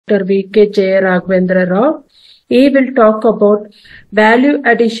Dr. V.K. JAYARAGHAVENDRA. He will talk about value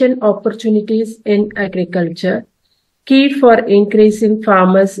addition opportunities in agriculture, key for increasing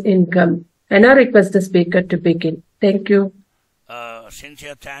farmers' income. And I request the speaker to begin. Thank you.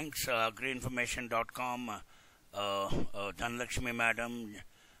 Sincere thanks, agriinformation.com, Dhanlakshmi Madam,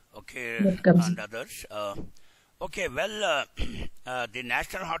 okay, and others. Okay, well, the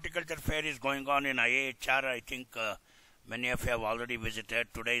National Horticulture Fair is going on in IIHR. I think many of you have already visited.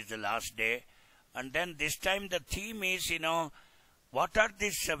 Today is the last day. And then this time the theme is, what are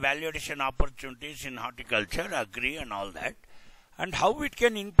these value addition opportunities in horticulture, agri and all that, and how it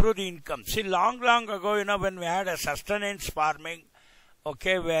can improve the income. See, long ago, when we had a sustenance farming,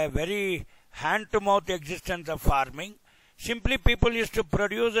 okay, where very hand-to-mouth existence of farming, simply people used to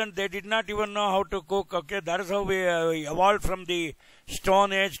produce and they did not even know how to cook, okay. That is how we evolved from the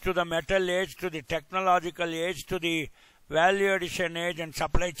stone age to the metal age to the technological age to the value addition age and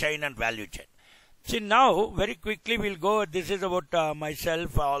supply chain and value chain. See, now, very quickly we'll go, this is about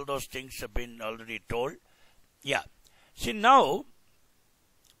myself, all those things have been already told. Yeah. See, now,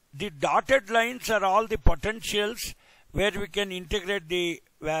 the dotted lines are all the potentials where we can integrate the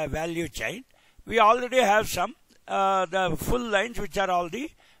value chain. We already have some, the full lines which are all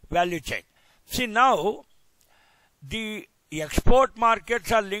the value chain. See, now, the export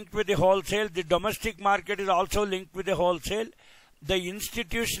markets are linked with the wholesale. The domestic market is also linked with the wholesale. The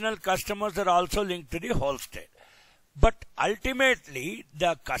institutional customers are also linked to the wholesale. But ultimately,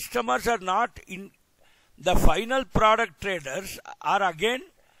 the customers are not in, the final product traders are again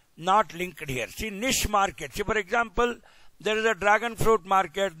not linked here. See, niche markets. See, for example, there is a dragon fruit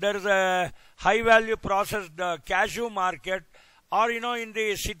market, there is a high value processed cashew market, or in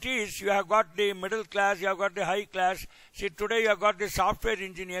the cities you have got the middle class, you have got the high class. See, today you have got the software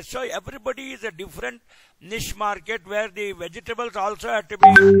engineers. So everybody is a different niche market where the vegetables also have to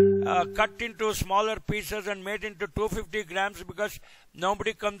be cut into smaller pieces and made into 250 grams because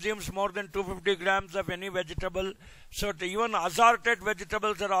nobody consumes more than 250 grams of any vegetable. So even assorted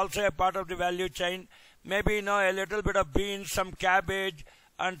vegetables are also a part of the value chain. Maybe, a little bit of beans, some cabbage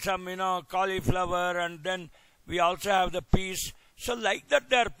and some, cauliflower, and then we also have the peas. So like that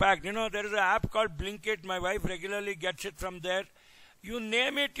they are packed. There is an app called Blinkit. My wife regularly gets it from there. You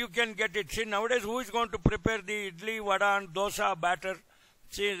name it, you can get it. See, nowadays who is going to prepare the idli, vada and dosa batter?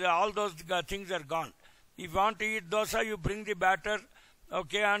 See, all those things are gone. If you want to eat dosa, you bring the batter.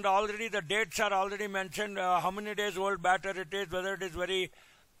 Okay, and already the dates are already mentioned, how many days old batter it is, whether it is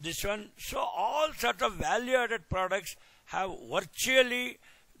this one. So all sorts of value-added products have virtually,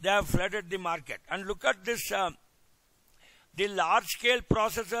 they have flooded the market. And look at this, the large-scale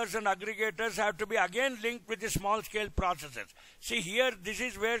processors and aggregators have to be again linked with the small-scale processors. See here, this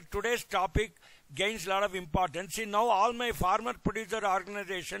is where today's topic gains a lot of importance. See, now all my farmer-producer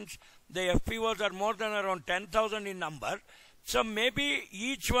organizations, the FPOs are more than around 10,000 in number. So maybe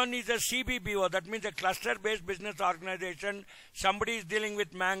each one is a CBBO, that means a cluster-based business organization. Somebody is dealing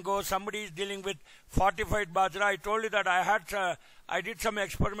with mango, somebody is dealing with fortified bajra. I told you that I did some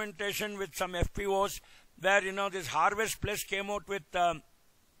experimentation with some FPOs where, this Harvest Plus came out with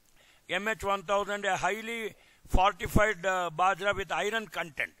MH1000, a highly fortified bajra with iron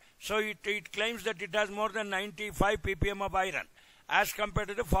content. So it claims that it has more than 95 ppm of iron as compared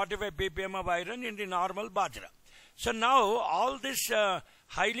to the 45 ppm of iron in the normal bajra. So now all these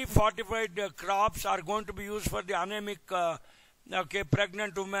highly fortified crops are going to be used for the anemic,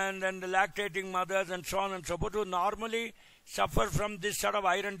 pregnant women and the lactating mothers and so on and so forth who normally suffer from this sort of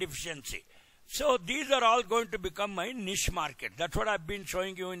iron deficiency. So these are all going to become my niche market. That's what I've been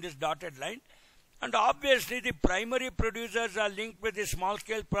showing you in this dotted line. And obviously the primary producers are linked with the small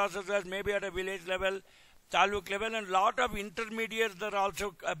scale processors, maybe at a village level, taluk level, and lot of intermediates that are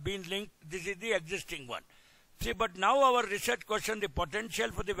also been linked. This is the existing one. See, but now our research question, the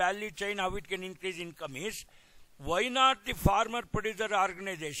potential for the value chain, how it can increase income is, why not the farmer producer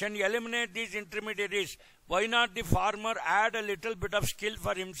organization eliminate these intermediaries? Why not the farmer add a little bit of skill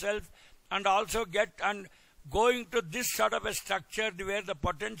for himself and also get and going to this sort of a structure where the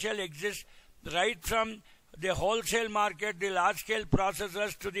potential exists right from the wholesale market, the large scale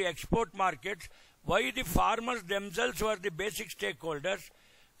processors to the export markets? Why the farmers themselves who are the basic stakeholders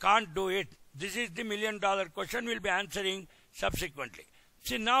can't do it? This is the million-dollar question we'll be answering subsequently.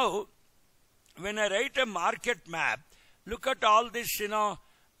 See, now, when I write a market map, look at all this,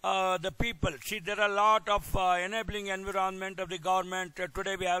 the people. See, there are a lot of enabling environment of the government.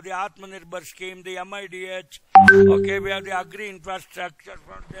 Today we have the Atmanirbhar scheme, the MIDH. Okay, we have the Agri infrastructure,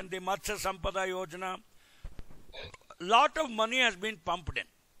 then the Matsya Sampada Yojana. Lot of money has been pumped in.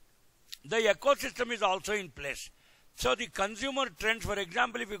 The ecosystem is also in place. So the consumer trends, for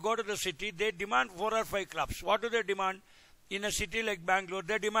example, if you go to the city, they demand 4 or 5 crops. What do they demand? In a city like Bangalore,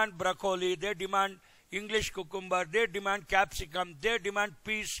 they demand broccoli, they demand English cucumber, they demand capsicum, they demand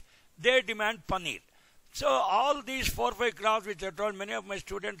peas, they demand paneer. So all these 4 or 5 crops which I told many of my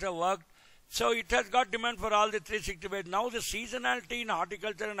students have worked, so it has got demand for all the 365. Now the seasonality in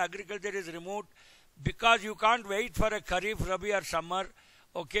horticulture and agriculture is removed because you can't wait for a Kharif, Rabi or summer.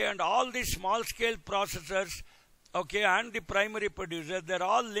 Okay, and all these small scale processors, okay, and the primary producers, they're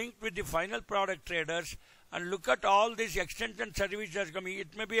all linked with the final product traders. And look at all these extension services coming.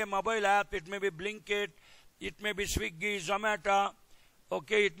 It may be a mobile app, it may be Blinkit, it may be Swiggy, Zomato,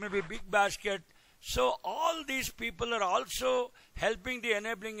 okay, it may be Big Basket. So all these people are also helping the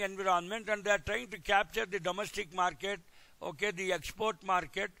enabling environment, and they are trying to capture the domestic market, okay, the export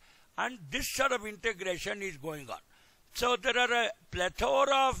market, and this sort of integration is going on. So there are a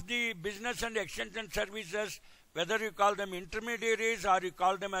plethora of the business and extension services, whether you call them intermediaries or you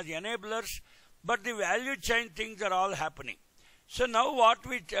call them as enablers, but the value chain things are all happening. So now what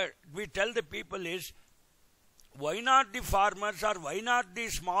we tell the people is, why not the farmers or why not the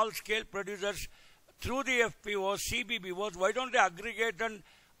small scale producers through the FPOs, CBBOs, why don't they aggregate and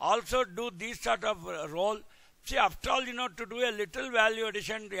also do this sort of role? See, after all, to do a little value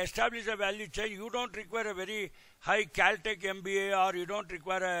addition, to establish a value chain, you don't require a very high Caltech MBA or you don't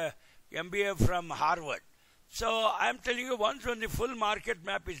require a MBA from Harvard. So I'm telling you, once when the full market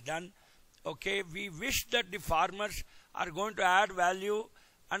map is done, okay, we wish that the farmers are going to add value,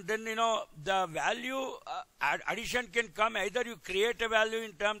 and then, the value addition can come either you create a value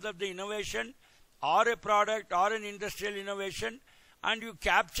in terms of the innovation or a product or an industrial innovation, and you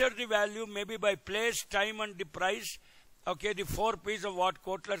capture the value maybe by place, time and the price, okay, the 4 P's of what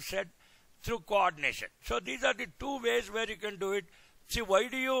Kotler said, through coordination. So these are the 2 ways where you can do it. See, why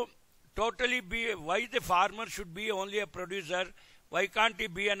the farmer should be only a producer? Why can't he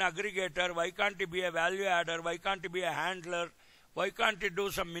be an aggregator? Why can't he be a value adder? Why can't he be a handler? Why can't he do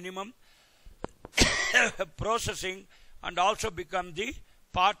some minimum processing and also become the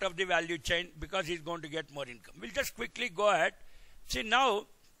part of the value chain, because he's going to get more income? We'll just quickly go ahead. See, now,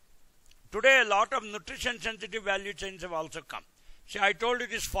 today a lot of nutrition sensitive value chains have also come. See, I told you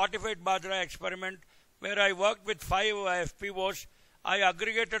this fortified bajra experiment where I worked with 5 FPOs. I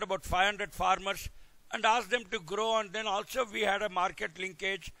aggregated about 500 farmers and asked them to grow, and then also we had a market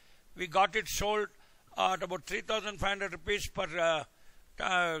linkage. We got it sold at about 3,500 rupees per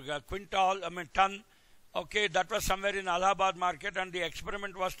ton. Okay, that was somewhere in Allahabad market, and the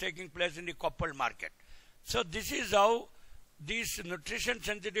experiment was taking place in the Koppal market. So this is how these nutrition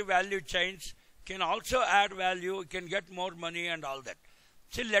sensitive value chains can also add value, can get more money and all that.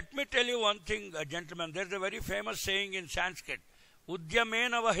 See, let me tell you one thing, gentlemen. There's a very famous saying in Sanskrit.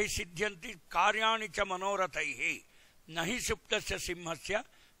 Udyamena vahi siddhyanti karyani cha manorataihi nahi suptasya simhasya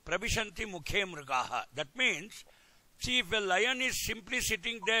prabhishanti mukhe mrigaha. That means, see, if a lion is simply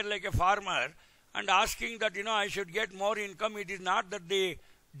sitting there like a farmer and asking that, I should get more income, it is not that the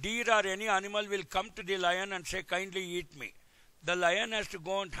deer or any animal will come to the lion and say, kindly eat me. The lion has to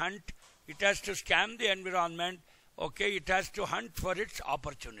go and hunt. It has to scan the environment. Okay, it has to hunt for its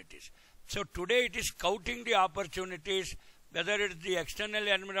opportunities. So today it is scouting the opportunities, whether it is the external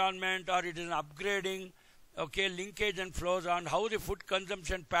environment or it is an upgrading, okay, linkage and flows on, how the food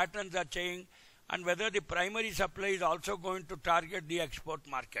consumption patterns are changing, and whether the primary supply is also going to target the export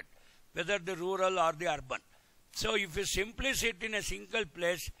market, whether the rural or the urban. So if you simply sit in a single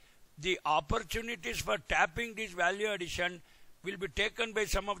place, the opportunities for tapping this value addition will be taken by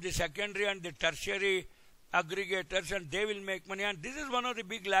some of the secondary and the tertiary aggregators, and they will make money. And this is one of the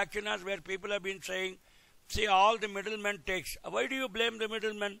big lacunas where people have been saying, see, all the middlemen takes. Why do you blame the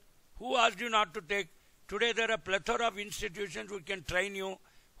middlemen? Who asked you not to take? Today there are a plethora of institutions who can train you,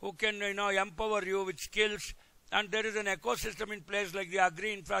 who can empower you with skills, and there is an ecosystem in place like the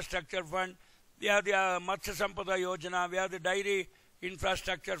Agri Infrastructure Fund. We have the MARCH072024 Yojana. We have the Dairy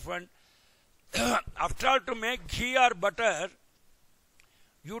Infrastructure Fund. After all, to make ghee or butter,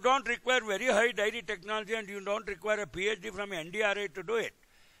 you don't require very high dairy technology, and you don't require a PhD from NDRI to do it.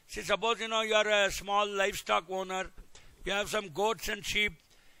 See, suppose you are a small livestock owner, you have some goats and sheep,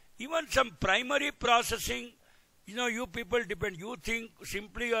 even some primary processing, you people depend. You think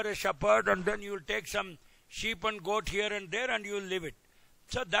simply you are a shepherd and then you will take some sheep and goat here and there and you will leave it.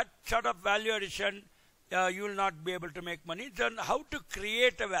 So that sort of value addition, you will not be able to make money. Then how to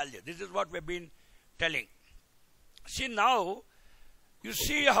create a value? This is what we have been telling. See, now, you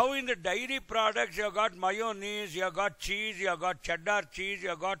see how in the dairy products you have got mayonnaise, you have got cheese, you have got cheddar cheese, you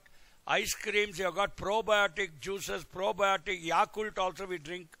have got ice creams, you have got probiotic juices, probiotic Yakult also we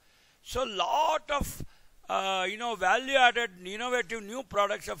drink. So lot of value-added, innovative new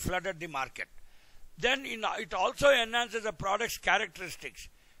products have flooded the market. Then it also enhances the product's characteristics.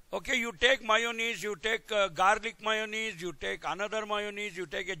 Okay, you take mayonnaise, you take garlic mayonnaise, you take another mayonnaise, you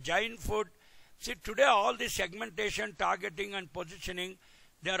take a giant food. See, today all the segmentation, targeting and positioning,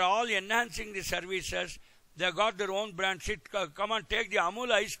 they are all enhancing the services. They have got their own brand. See, come on, take the Amul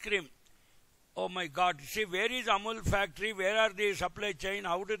ice cream. Oh my God, see, where is Amul factory? Where are the supply chain?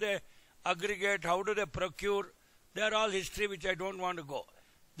 How do they aggregate? How do they procure? They are all history which I don't want to go.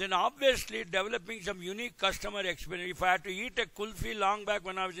 Then obviously developing some unique customer experience. If I had to eat a kulfi long back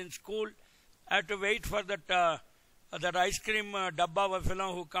when I was in school, I had to wait for that ice cream dabba of a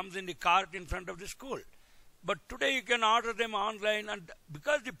fellow who comes in the cart in front of the school. But today you can order them online, and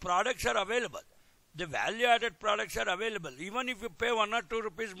because the products are available, the value-added products are available. Even if you pay 1 or 2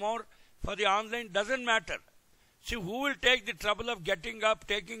 rupees more for the online, doesn't matter. See, who will take the trouble of getting up,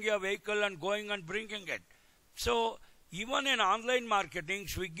 taking your vehicle and going and bringing it? So, even in online marketing,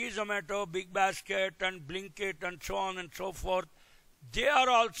 Swiggy, Zomato, Big Basket and Blinkit and so on and so forth, they are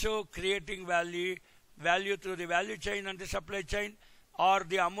also creating value through the value chain and the supply chain, or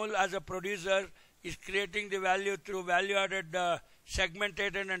the Amul as a producer is creating the value through value-added,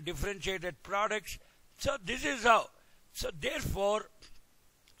 segmented and differentiated products. So this is how. So therefore,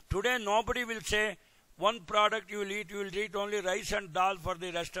 today nobody will say one product you will eat only rice and dal for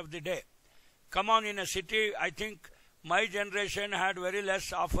the rest of the day. Come on, in a city, I think my generation had very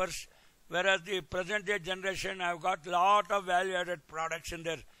less offers, whereas the present day generation have got lot of value-added products in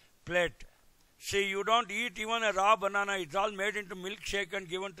their plate. See, you don't eat even a raw banana. It's all made into milkshake and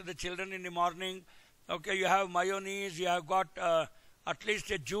given to the children in the morning. Okay, you have mayonnaise, you have got at least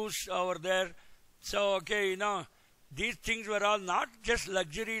a juice over there. So, okay, these things were all not just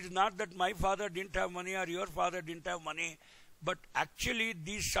luxury. It's not that my father didn't have money or your father didn't have money, but actually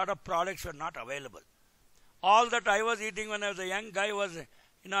these sort of products were not available. All that I was eating when I was a young guy was,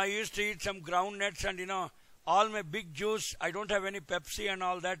 I used to eat some ground nuts and, all my big juice. I don't have any Pepsi and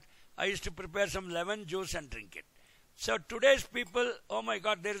all that. I used to prepare some lemon juice and drink it. So today's people, oh my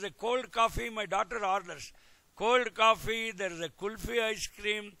God, there is a cold coffee. My daughter orders cold coffee. There is a kulfi ice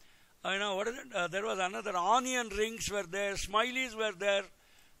cream. What is it? There was another onion rings were there. Smileys were there.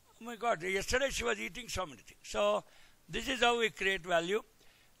 Oh my God, yesterday she was eating so many things. So this is how we create value.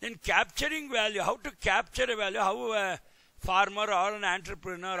 Then capturing value, how to capture a value, how a farmer or an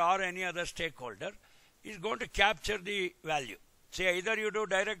entrepreneur or any other stakeholder is going to capture the value. Say either you do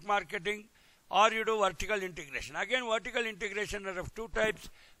direct marketing or you do vertical integration. Again, vertical integration are of two types.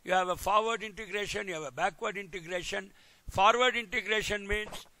 You have a forward integration, you have a backward integration. Forward integration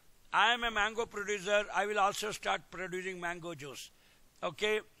means I am a mango producer, I will also start producing mango juice.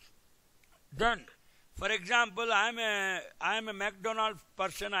 Okay. Then, for example, I am a McDonald's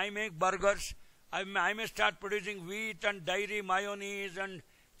person, I make burgers. I may start producing wheat and dairy, mayonnaise and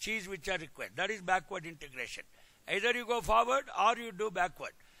cheese which are required. That is backward integration. Either you go forward or you do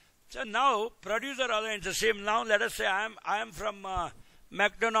backward. So now, producer alliance, the same. Now let us say I am from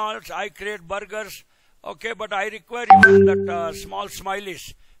McDonald's, I create burgers, okay, but I require even that small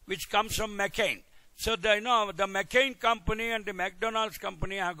smileys which comes from McCain. So the McCain company and the McDonald's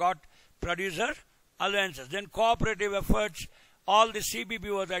company have got producer alliances. Then cooperative efforts, all the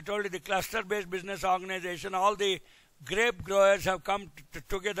CBBOs, I told you, the cluster-based business organization, all the grape growers have come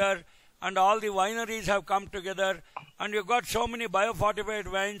together, and all the wineries have come together, and you've got so many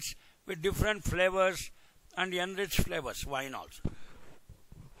biofortified wines with different flavors and enriched flavors, wine also.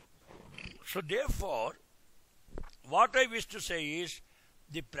 So therefore, what I wish to say is,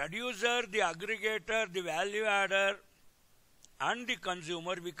 the producer, the aggregator, the value adder, and the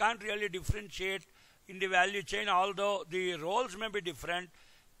consumer, we can't really differentiate in the value chain, although the roles may be different,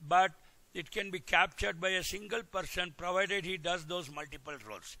 but it can be captured by a single person provided he does those multiple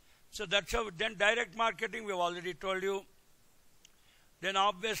roles. So that's how. Then direct marketing, we've already told you. Then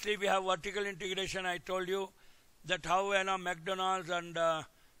obviously we have vertical integration. I told you that how McDonald's and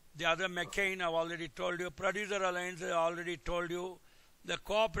the other McCain, I've already told you. Producer alliance, I already told you. The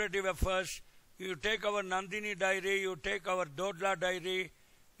cooperative efforts, you take our Nandini dairy, you take our Dodla dairy,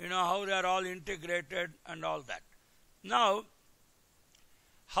 how they are all integrated and all that. Now,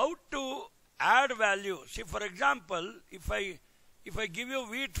 how to add value? See, for example, if I give you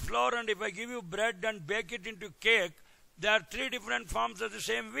wheat flour and if I give you bread and bake it into cake, there are 3 different forms of the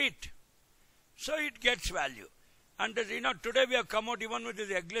same wheat. So it gets value. And today we have come out even with this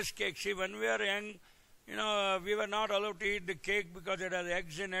eggless cake. See, when we were young, we were not allowed to eat the cake because it has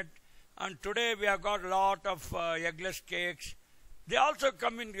eggs in it. And today we have got a lot of eggless cakes. They also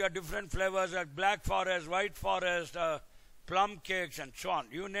come in different flavors like black forest, white forest, plum cakes and so on.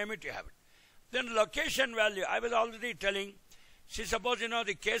 You name it, you have it. Then location value, I was already telling, see suppose the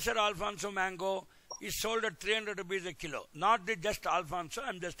Kesar Alfonso mango is sold at 300 rupees a kilo. Not the just Alfonso,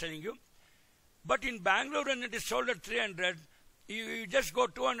 I'm just telling you. But in Bangalore when it is sold at 300, you just go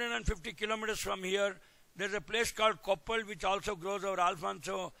 250 kilometers from here. There's a place called Koppal which also grows our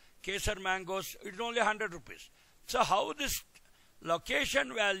Alfonso Kesar mangoes. It's only 100 rupees. So how this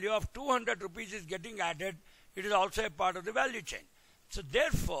location value of 200 rupees is getting added, it is also a part of the value chain. So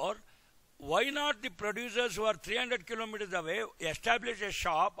therefore, why not the producers who are 300 kilometers away establish a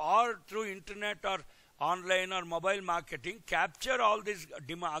shop or through internet or online or mobile marketing, capture all this,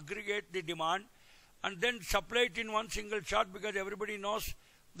 aggregate the demand and then supply it in one single shot, because everybody knows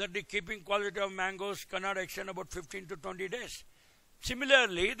that the keeping quality of mangoes cannot extend about 15 to 20 days.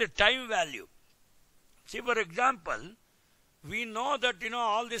 Similarly, the time value. See, for example, we know that,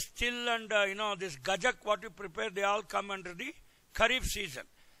 all this till and, this gajak what you prepare, they all come under the Kharif season.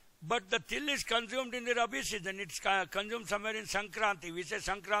 But the till is consumed in the Rabi season. It's consumed somewhere in Sankranti. We say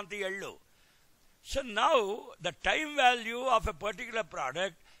Sankranti Ellu. So now, the time value of a particular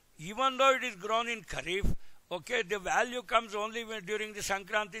product, even though it is grown in Kharif, okay, the value comes only during the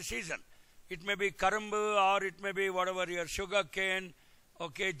Sankranti season. It may be karambu or it may be whatever your sugar cane,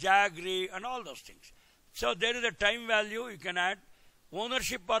 okay, jaggery and all those things. So there is a time value you can add,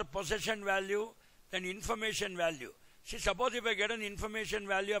 ownership or possession value, then information value. See, suppose if I get an information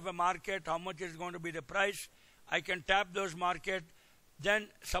value of a market, how much is going to be the price, I can tap those market. Then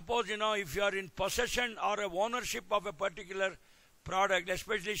suppose, if you are in possession or a ownership of a particular product,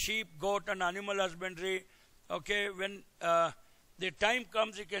 especially sheep, goat and animal husbandry, okay, when the time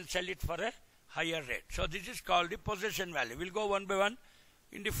comes, you can sell it for a higher rate. So this is called the possession value. We'll go one by one.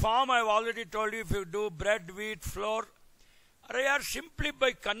 In the farm, I've already told you, if you do bread, wheat, flour, or simply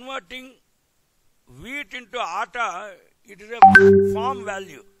by converting wheat into atta, it is a farm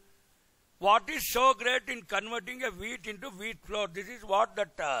value. What is so great in converting a wheat into wheat flour? This is what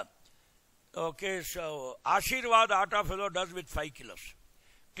that, so Ashirwad atta fellow does with 5 kilos.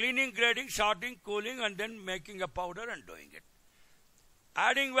 Cleaning, grading, sorting, cooling, and then making a powder and doing it.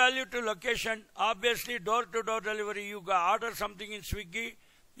 Adding value to location, obviously door-to-door delivery. You order something in Swiggy,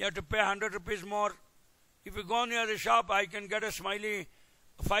 you have to pay 100 rupees more. If you go near the shop, I can get a smiley,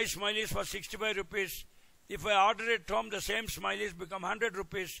 5 smileys for 65 rupees. If I order it home, the same smileys become 100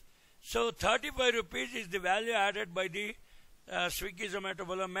 rupees. So 35 rupees is the value added by the Swiggy,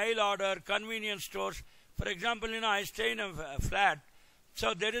 Zomato, mail order, convenience stores. For example, I stay in a flat.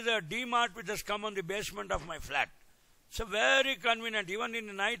 So there is a D-Mart which has come on the basement of my flat. So very convenient. Even in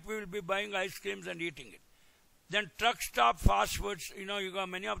the night, we will be buying ice creams and eating it. Then truck stop fast foods. You got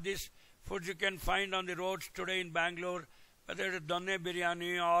many of these foods you can find on the roads today in Bangalore, whether it is Donne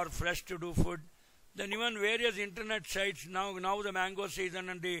Biryani or fresh to do food. Then even various internet sites. Now the mango season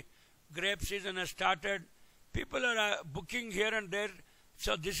and the grape season has started. People are booking here and there.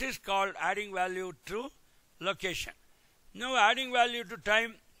 So this is called adding value to location. Now adding value to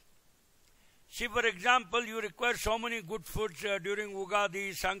time. See, for example, you require so many good foods during Ugadi,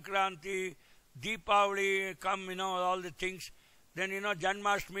 Sankranti, Deepavali, all the things. Then,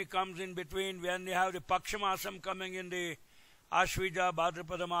 Janmashtami comes in between, when you have the Pakshamasam coming in the Ashvija,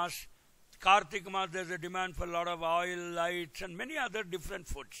 Bhadrapada Mas. Kartik Mas, there's a demand for a lot of oil, lights, and many other different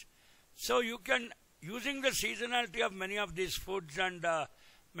foods. So you can, using the seasonality of many of these foods and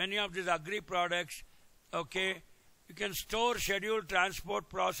many of these agri products, okay, you can store, schedule, transport,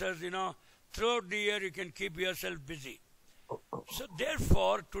 process, throughout the year you can keep yourself busy. So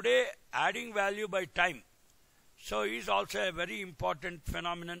therefore, today adding value by time, so is also a very important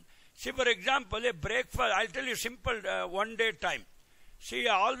phenomenon. See, for example, a breakfast, I'll tell you simple one day time. See,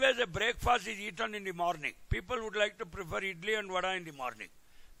 always a breakfast is eaten in the morning. People would like to prefer idli and vada in the morning.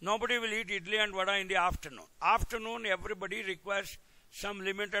 Nobody will eat idli and vada in the afternoon. Afternoon, everybody requires some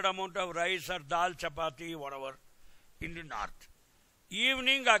limited amount of rice or dal, chapati, whatever, in the north.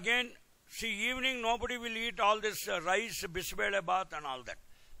 Evening again, see, evening nobody will eat all this rice, bisbele bath and all that.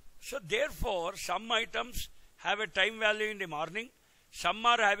 So therefore, some items have a time value in the morning. Some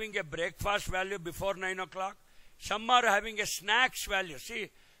are having a breakfast value before 9 o'clock. Some are having a snacks value. See,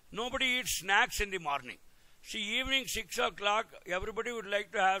 nobody eats snacks in the morning. See, evening 6 o'clock, everybody would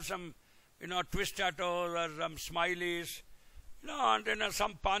like to have some, twistatos or some smileys, and then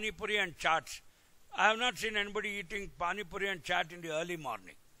some pani puri and chaats. I have not seen anybody eating pani puri and chaat in the early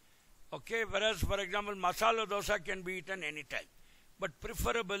morning. Okay, whereas, for example, masala dosa can be eaten anytime. But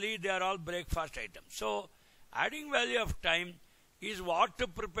preferably, they are all breakfast items. So, adding value of time is what to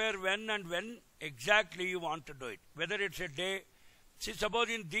prepare when and when exactly you want to do it. Whether it's a day, see, suppose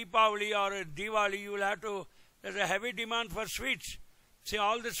in Deepavali or Diwali, you will have to, there's a heavy demand for sweets. See,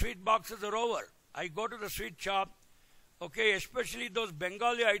 all the sweet boxes are over. I go to the sweet shop, okay, especially those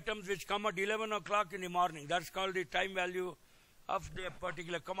Bengali items which come at 11 o'clock in the morning. That's called the time value of the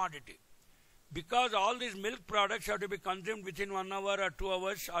particular commodity. Because all these milk products have to be consumed within 1 hour or 2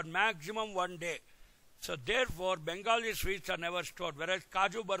 hours or maximum 1 day. So therefore, Bengali sweets are never stored, whereas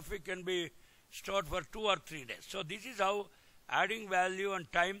Kaju Barfi can be stored for 2 or 3 days. So this is how adding value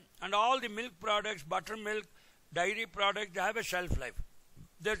and time, and all the milk products, buttermilk, dairy products, they have a shelf life.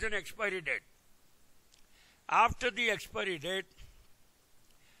 There's an expiry date. After the expiry date,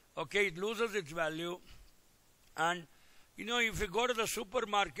 okay, it loses its value. And you know, if you go to the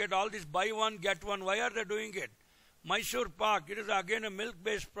supermarket, all this buy one, get one, why are they doing it? Mysore Pak, it is again a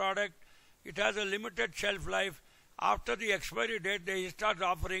milk-based product. It has a limited shelf life. After the expiry date, they start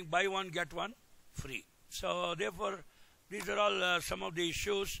offering buy one, get one free. So therefore, these are all some of the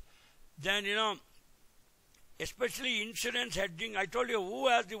issues. Then, you know, especially insurance hedging, I told you who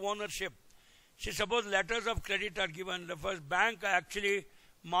has the ownership. See, suppose letters of credit are given. The first bank actually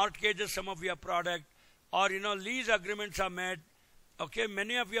mortgages some of your product, or, you know, lease agreements are made. Okay,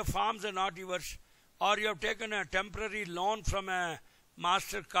 many of your farms are not yours, or you have taken a temporary loan from a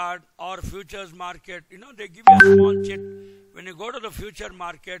MasterCard or futures market. You know, they give you a small chit when you go to the future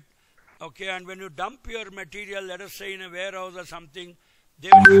market. Okay, and when you dump your material, let us say in a warehouse or something, they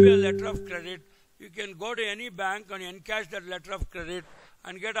will give you a letter of credit. You can go to any bank and encash that letter of credit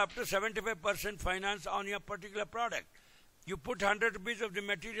and get up to 75% finance on your particular product. You put 100 rupees of the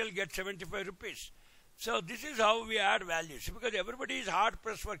material, get 75 rupees. So this is how we add values, because everybody is hard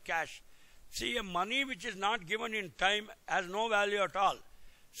pressed for cash. See, a money which is not given in time has no value at all.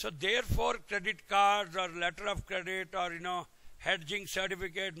 So therefore, credit cards or letter of credit or, you know, hedging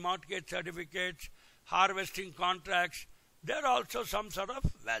certificate, mortgage certificates, harvesting contracts, they're also some sort of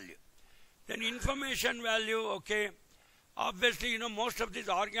value. Then information value, okay. Obviously, you know, most of these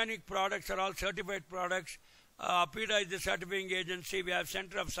organic products are all certified products. APIDA is the certifying agency. We have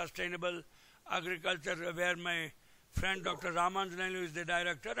Center of Sustainable Agriculture, where my friend Dr. Ramanjanelu is the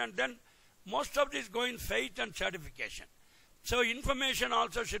director. And then most of these go in faith and certification. So information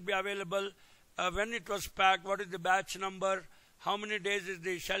also should be available. When it was packed, what is the batch number, how many days is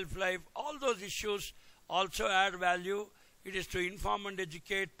the shelf life, all those issues also add value. It is to inform and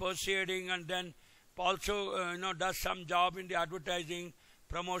educate, persuading, and then also, you know, does some job in the advertising,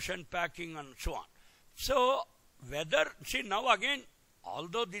 promotion, packing, and so on. So whether, see, now again,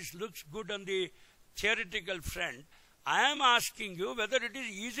 although this looks good on the theoretical front, I am asking you whether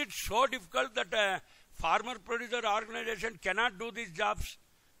is it so difficult that a farmer producer organization cannot do these jobs?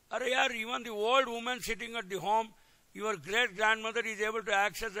 Or even the old woman sitting at the home, your great grandmother is able to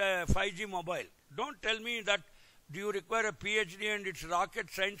access a 5G mobile. Don't tell me that do you require a PhD and it's rocket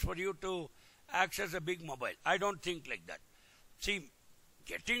science for you to access a big mobile. I don't think like that. See,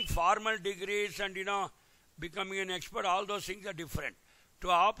 getting formal degrees and, you know, becoming an expert, all those things are different. To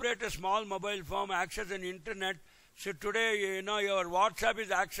operate a small mobile phone, access an internet. So today, you know, your WhatsApp is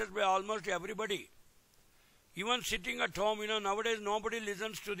accessed by almost everybody. Even sitting at home, you know, nowadays nobody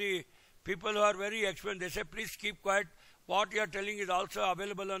listens to the people who are very experienced. They say, please keep quiet. What you are telling is also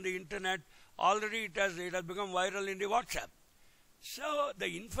available on the internet. Already it has become viral in the WhatsApp. So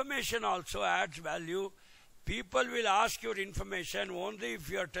the information also adds value. People will ask your information only if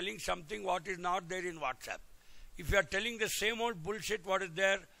you are telling something what is not there in WhatsApp. If you are telling the same old bullshit what is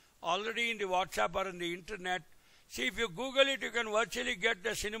there already in the WhatsApp or in the internet. See, if you Google it, you can virtually get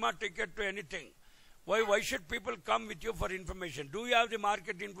the cinema ticket to anything. Why should people come with you for information? Do you have the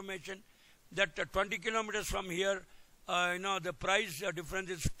market information that 20 kilometers from here, you know, the price difference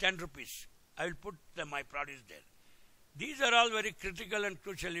is 10 rupees. I will put my produce there. These are all very critical and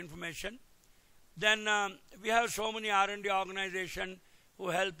crucial information. Then we have so many R&D organizations who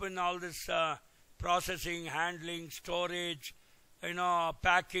help in all this processing, handling, storage, you know,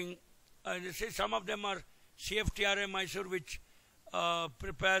 packing. You see, some of them are CFTRA Mysore, which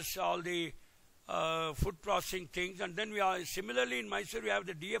prepares all the food processing things. And then we are similarly in Mysore, we have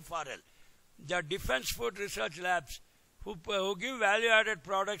the DFRL, the Defense Food Research Labs, who give value-added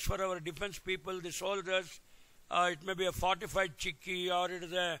products for our defense people, the soldiers. It may be a fortified chickpea, or it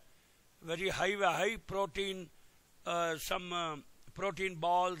is a very high protein, some protein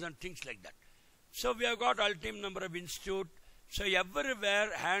balls and things like that. So we have got ultimate number of institute. So everywhere,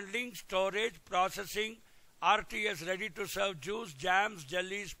 handling, storage, processing, RTS, ready to serve juice, jams,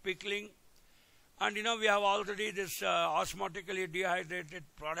 jellies, pickling. And you know, we have already this osmotically dehydrated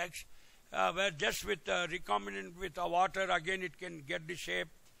products, where just with recombinant with water, again it can get the shape.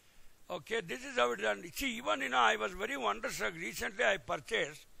 Okay, this is how it is done. See, even, you know, I was very wonderstruck. Recently I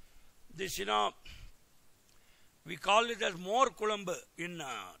purchased this, you know, We call it as more kulambu in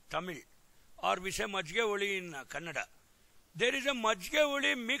Tamil, or we say majge uli in Kannada. There is a majge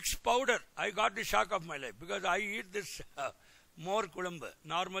uli mixed powder. I got the shock of my life because I eat this more kulambu,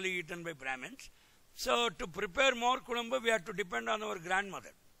 normally eaten by Brahmins. So to prepare more kulambu, we have to depend on our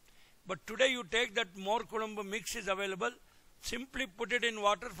grandmother. But today you take that more kulambu mix is available. Simply put it in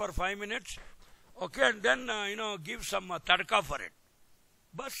water for 5 minutes. Okay, and then, give some tadka for it.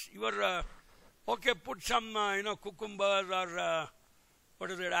 But you are, okay, put some, cucumbers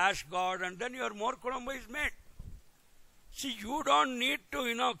or, ash god, and then your more kulambu is made. See, you don't need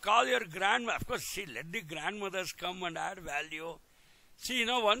to, call your grandma. Of course, see, let the grandmothers come and add value. See,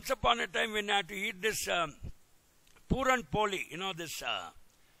 once upon a time when I had to eat this Puran Poli, this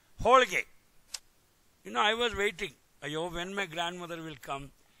holge. I was waiting. When my grandmother will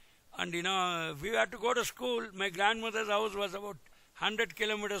come. And, we had to go to school. My grandmother's house was about 100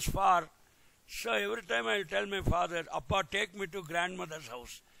 kilometers far. So every time I will tell my father, Appa, take me to grandmother's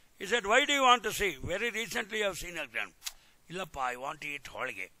house. He said, why do you want to see? Very recently I have seen your grandmother. Illappa, I want to eat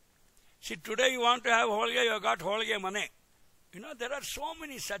holge. See, today you want to have holge, you have got holge money. There are so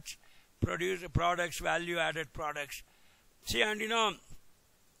many such products, value-added products. See, and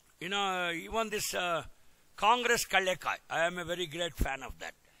even this Congress Kallekai, I am a very great fan of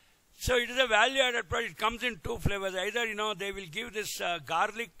that. So it is a value-added product. It comes in 2 flavors. Either, they will give this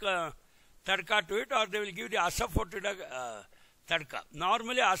garlic tadka to it, or they will give the asafoetida tadka.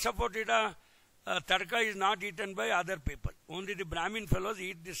 Normally, asafoetida tadka is not eaten by other people. Only the Brahmin fellows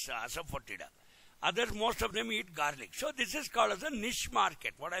eat this asafoetida. Others, most of them eat garlic. So this is called as a niche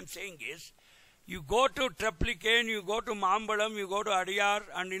market. What I am saying is, you go to Triplicane, you go to Mambalam, you go to Adiyar,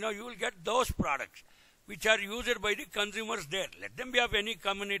 and you will get those products which are used by the consumers there. Let them be of any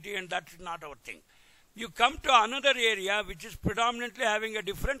community, and that's not our thing. You come to another area which is predominantly having a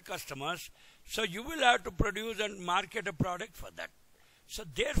different customers, so you will have to produce and market a product for that. So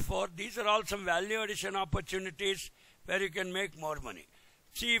therefore, these are all some value addition opportunities where you can make more money.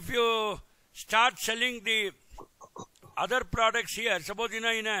 See, if you start selling the other products here, suppose in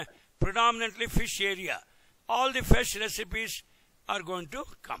a predominantly fish area, all the fish recipes are going to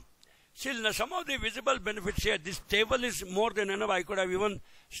come. Still, some of the visible benefits here, this table is more than enough. I could have even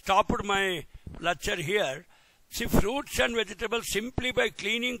stopped my lecture here. See, fruits and vegetables, simply by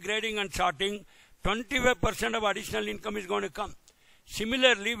cleaning, grading and sorting, 25% of additional income is going to come.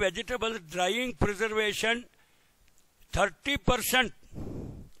 Similarly, vegetables, drying, preservation, 30%.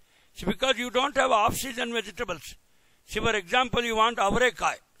 See, because you don't have off-season vegetables. See, for example, you want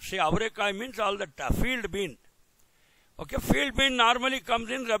avrekai. See, avrekai means all that field bean. Okay, field bean normally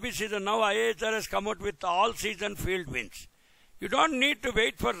comes in Rabi season. Now IIHR has come out with all season field beans. You don't need to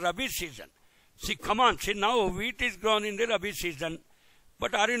wait for Rabi season. See, come on, see, now wheat is grown in the Rabi season.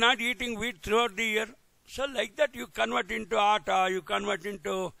 But are you not eating wheat throughout the year? So like that you convert into atta, you convert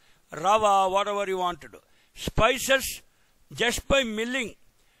into rava, whatever you want to do. Spices, just by milling.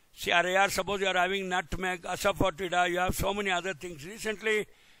 See, suppose you are having nutmeg, asafoetida, you have so many other things. Recently,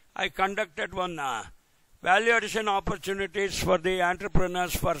 I conducted one value addition opportunities for the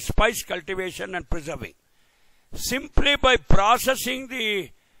entrepreneurs for spice cultivation and preserving. Simply by processing the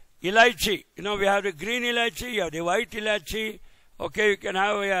ilaichi, we have the green ilaichi, you have the white ilaichi, okay, you can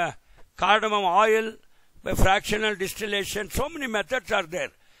have a cardamom oil by fractional distillation. So many methods are there.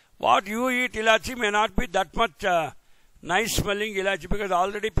 What you eat ilaichi may not be that much nice smelling ilaichi because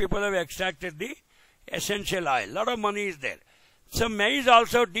already people have extracted the essential oil. A lot of money is there. So maize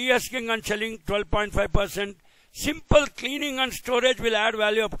also de-husking and selling 12.5%. Simple cleaning and storage will add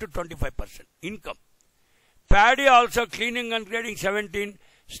value up to 25% income. Paddy also cleaning and grading 17.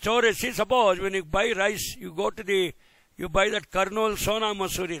 Storage, see, suppose when you buy rice, you go to you buy that Kurnool Sona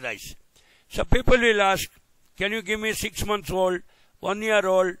Masuri rice. So people will ask, can you give me 6 months old, 1 year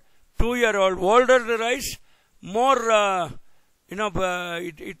old, 2 year old? Older the rice, more,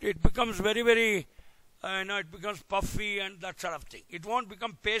 it becomes very, very, it becomes puffy and that sort of thing. It won't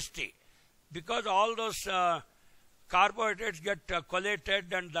become pasty because all those carbohydrates get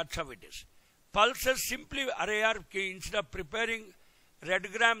collated and that's how it is. Pulses simply, instead of preparing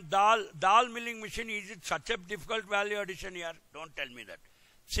red gram dal milling machine, is it such a difficult value addition here? Don't tell me that.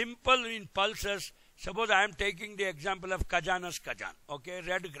 Simple in pulses, suppose I am taking the example of Khajanas Khajan, okay,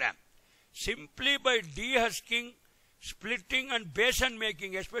 red gram. Simply by de-husking, splitting and besan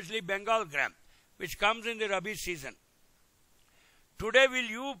making, especially Bengal gram, which comes in the Rabi season. Today will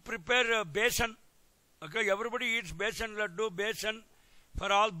you prepare besan? Okay, everybody eats besan laddu, besan. For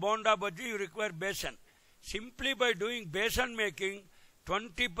all bonda bhaji, you require besan. Simply by doing besan making,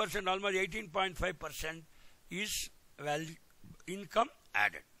 20%, almost 18.5% is value income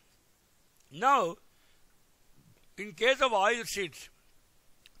added. Now, in case of oil seeds,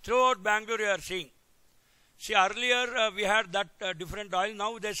 throughout Bangalore you are seeing. See, earlier we had that different oil.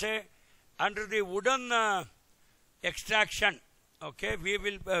 Now they say under the wooden extraction, okay, we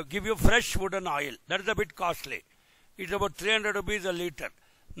will give you fresh wooden oil. That is a bit costly. It's about 300 rupees a liter.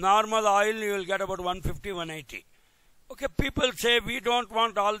 Normal oil you will get about 150, 180. Okay, people say we don't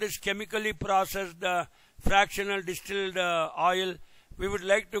want all this chemically processed fractional distilled oil. We would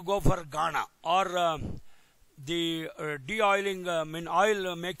like to go for Ghana, or the de-oiling,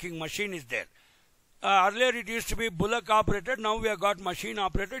 oil making machine is there. Earlier it used to be bullock operated, now we have got machine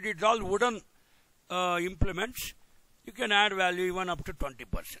operated. It's all wooden implements. You can add value even up to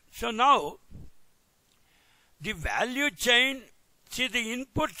 20%. So now, the value chain, see the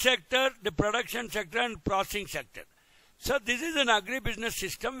input sector, the production sector and processing sector. So this is an agribusiness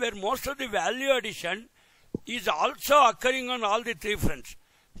system where most of the value addition is also occurring on all the three fronts.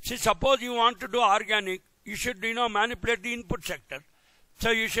 See, suppose you want to do organic, you should manipulate the input sector.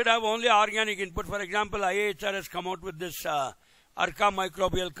 So you should have only organic input. For example, IIHR has come out with this ARCA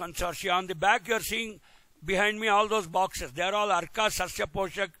microbial consortium. On the back you are seeing behind me all those boxes. They are all ARCA Sasya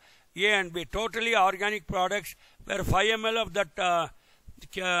Poshak A and B. Totally organic products where 5 ml of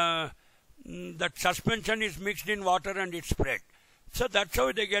that suspension is mixed in water and it's sprayed. So that's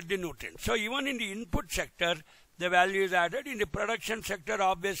how they get the nutrients. So even in the input sector, the value is added. In the production sector,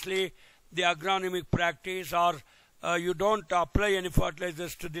 obviously, the agronomic practice, or you don't apply any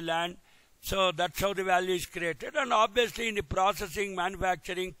fertilizers to the land. So that's how the value is created. And obviously in the processing,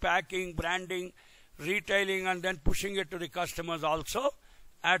 manufacturing, packing, branding, retailing, and then pushing it to the customers also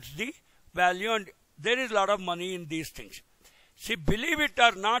adds the value. And there is a lot of money in these things. See, believe it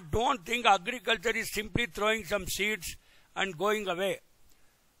or not, don't think agriculture is simply throwing some seeds and going away.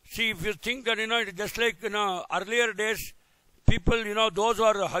 See, if you think that, it's just like, earlier days, people, those who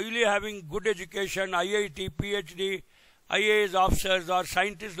are highly having good education, IIT, PhD, IAS officers or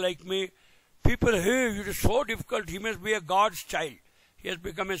scientists like me, people, hey, it is so difficult, he must be a God's child. He has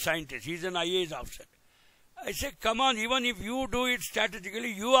become a scientist, he is an IAS officer. I say, come on, even if you do it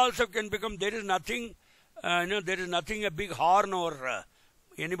strategically, you also can become, there is nothing, there is nothing a big horn over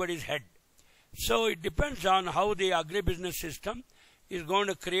anybody's head. So it depends on how the agribusiness system is going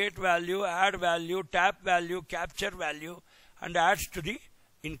to create value, add value, tap value, capture value, and adds to the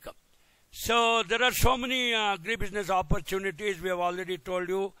income. So there are so many agribusiness opportunities, we have already told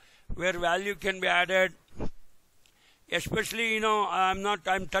you, where value can be added. Especially,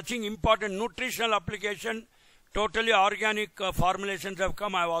 I'm touching important nutritional application. Totally organic formulations have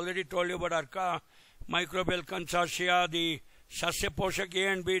come. I've already told you about ARCA microbial consortia, the Sasya Poshak A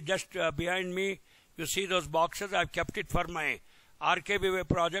and B just behind me. You see those boxes. I've kept it for my RKBY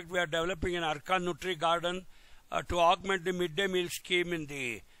project. We are developing an ARCA Nutri Garden to augment the midday meal scheme in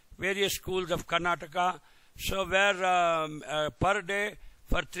the various schools of Karnataka. So where per day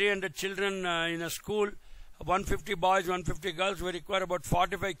for 300 children in a school, 150 boys, 150 girls, we require about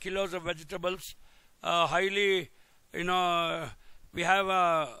 45 kilos of vegetables. Highly, we have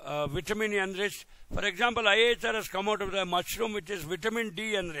vitamin enriched. For example, IIHR has come out with a mushroom which is vitamin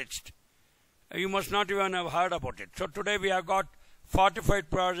D enriched. You must not even have heard about it. So today we have got fortified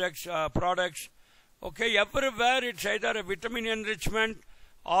products. Okay, everywhere it's either a vitamin enrichment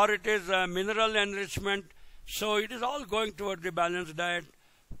or it is a mineral enrichment. So it is all going towards the balanced diet.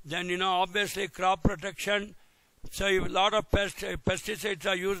 Then, obviously crop protection. So if a lot of pesticides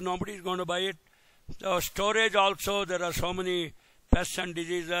are used, nobody is going to buy it. So storage also, there are so many pests and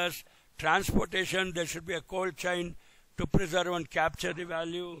diseases. Transportation, there should be a cold chain to preserve and capture the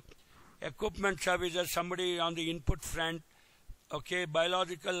value. Equipment services, somebody on the input front. Okay,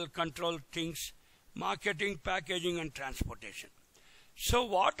 biological control things. Marketing, packaging and transportation. So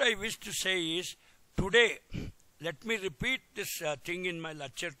what I wish to say is, today, let me repeat this thing in my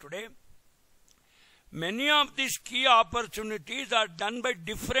lecture today. Many of these key opportunities are done by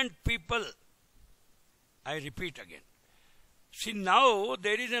different people. I repeat again. See, now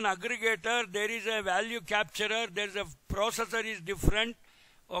there is an aggregator, there is a value capturer, there is a processor is different.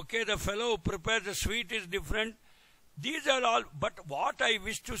 Okay, the fellow who prepares the sweet is different. These are all, but what I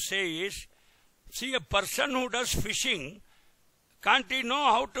wish to say is, see, a person who does fishing, can't he know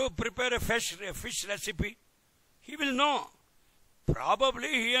how to prepare a fish recipe? He will know. Probably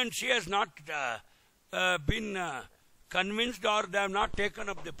he and she has not been convinced, or they have not taken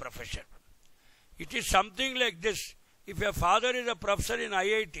up the profession. It is something like this. If your father is a professor in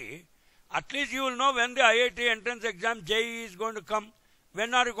IIT, at least you will know when the IIT entrance exam, JEE is going to come.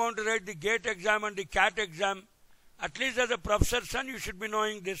 When are you going to write the GATE exam and the CAT exam? At least as a professor's son, you should be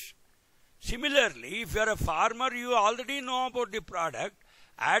knowing this. Similarly, if you are a farmer, you already know about the product.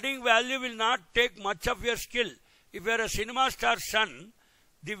 Adding value will not take much of your skill. If you are a cinema star's son,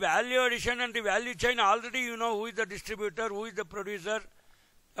 the value addition and the value chain, already you know who is the distributor, who is the producer,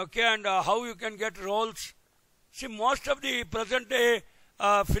 okay, and how you can get roles. See, most of the present day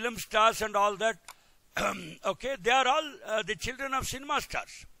film stars and all that, okay, they are all the children of cinema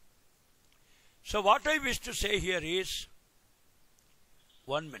stars. So what I wish to say here is,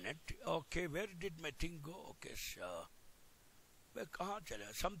 1 minute, okay, where did my thing go? Okay, sure.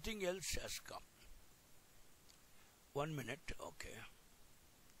 Something else has come. 1 minute, okay.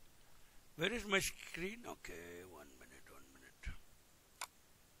 Where is my screen? Okay, 1 minute, 1 minute.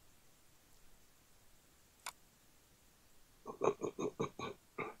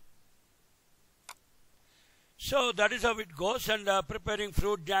 So that is how it goes, and preparing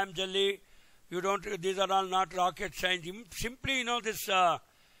fruit, jam, jelly, these are all not rocket science. Simply, you know, this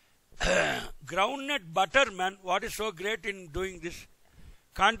groundnut butter, man, what is so great in doing this?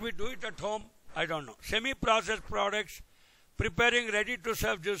 Can't we do it at home? I don't know. Semi-processed products, preparing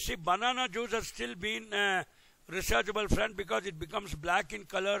ready-to-serve juice. See, banana juice has still been researchable, friend, because it becomes black in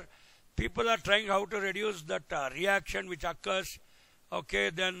color. People are trying how to reduce that reaction which occurs. Okay,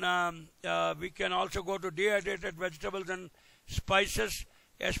 then we can also go to dehydrated vegetables and spices,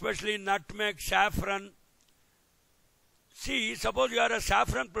 especially nutmeg, saffron. See, suppose you are a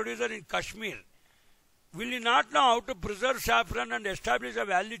saffron producer in Kashmir. Will you not know how to preserve saffron and establish a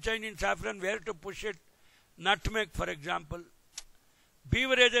value chain in saffron, where to push it? Nutmeg, for example.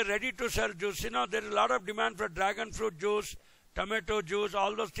 Beverages, ready-to-serve juice. You know, there is a lot of demand for dragon fruit juice, tomato juice,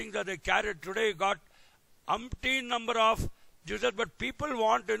 all those things that they carried. Today you got umpteen number of juices, but people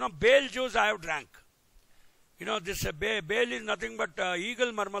want, you know, bale juice I have drank. You know, this bale is nothing but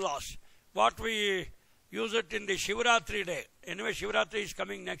eagle marmalade. What we use it in the Shivratri day. Anyway, Shivratri is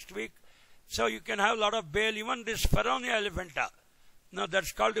coming next week. So you can have a lot of bale, even this Feronia elephanta. Now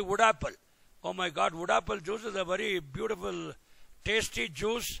that's called the wood apple. Oh my God, wood apple juice is a very beautiful, tasty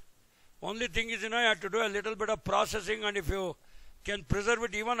juice. Only thing is, you know, you have to do a little bit of processing, and if you can preserve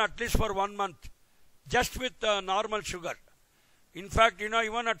it even at least for 1 month, just with normal sugar. In fact, you know,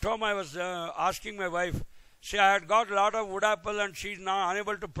 even at home I was asking my wife, see, I had got a lot of wood apple and she's now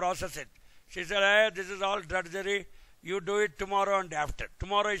unable to process it. She said, hey, this is all drudgery. You do it tomorrow and after.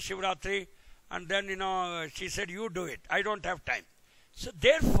 Tomorrow is Shivratri. And then, you know, she said, you do it. I don't have time. So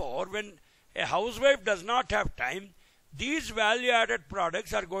therefore, when a housewife does not have time, these value-added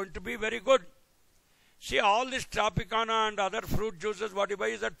products are going to be very good. See, all this Tropicana and other fruit juices, what you buy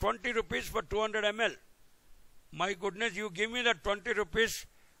is at 20 rupees for 200 ml. My goodness, you give me that 20 rupees,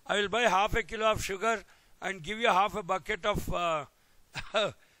 I will buy half a kilo of sugar and give you half a bucket of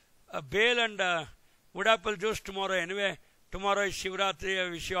bale and wood apple juice tomorrow. Anyway, tomorrow is Shivratri. I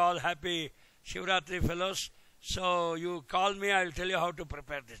wish you all happy Shivratri, fellows. So you call me, I will tell you how to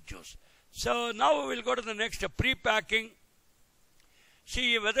prepare this juice. So now we will go to the next, pre-packing.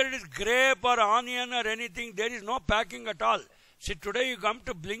 See, whether it is grape or onion or anything, there is no packing at all. See, today you come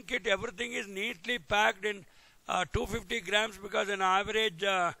to Blinkit, everything is neatly packed in 250 grams, because an average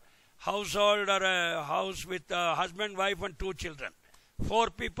household or a house with husband, wife and 2 children, 4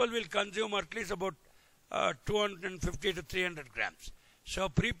 people will consume at least about 250 to 300 grams. So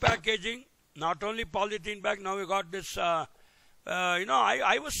pre-packaging, not only polythene bag, now we got this, you know,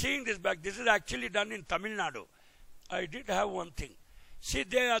 I was seeing this bag. This is actually done in Tamil Nadu. I did have one thing. See,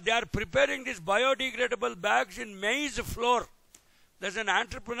 they are preparing these biodegradable bags in maize flour. There's an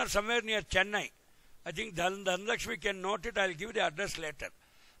entrepreneur somewhere near Chennai. I think Dhanlakshmi can note it. I'll give the address later.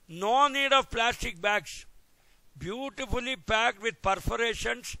 No need of plastic bags. Beautifully packed with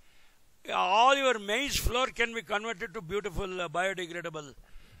perforations. All your maize flour can be converted to beautiful biodegradable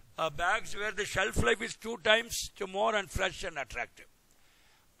bags, where the shelf life is 2 times to more and fresh and attractive.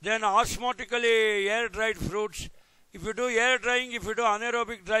 Then osmotically air-dried fruits. If you do air drying, if you do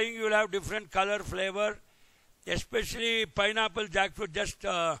anaerobic drying, you will have different color, flavor. Especially pineapple, jackfruit, just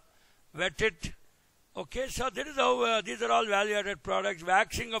wet it. Okay, so that is how these are all value-added products.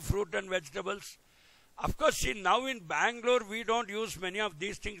 Waxing of fruit and vegetables. Of course, see, now in Bangalore, we don't use many of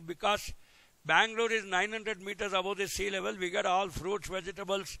these things, because Bangalore is 900 meters above the sea level. We get all fruits,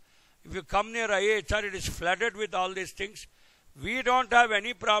 vegetables. If you come near IIHR, it is flooded with all these things. We don't have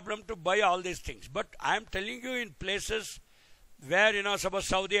any problem to buy all these things. But I am telling you, in places where, you know, suppose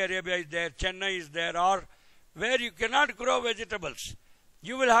Saudi Arabia is there, Chennai is there, or where you cannot grow vegetables,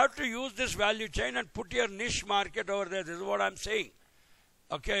 you will have to use this value chain and put your niche market over there. This is what I am saying.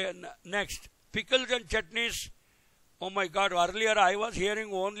 Okay, next. Pickles and chutneys. Oh my God, earlier I was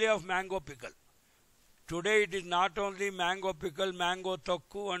hearing only of mango pickle. Today it is not only mango pickle, mango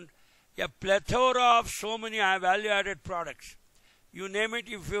tokku, and a plethora of so many value-added products. You name it,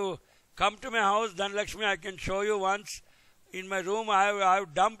 if you Come to my house, Dhanlakshmi, I can show you once. In my room, I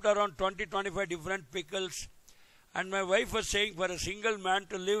have dumped around 20-25 different pickles. And my wife was saying, for a single man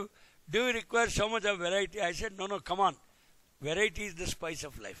to live, do you require so much of variety? I said, no, come on. Variety is the spice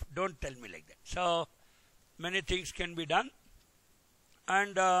of life. Don't tell me like that. So, many things can be done.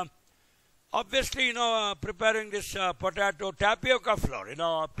 And obviously, preparing this potato, tapioca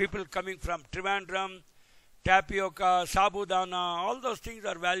flour, people coming from Trivandrum, tapioca, sabudana, all those things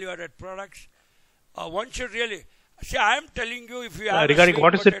are value-added products. One should really... See, I am telling you, if you have regarding a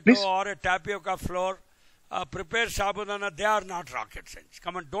what is it, please? or a tapioca flour, prepare sabudana, they are not rocket science.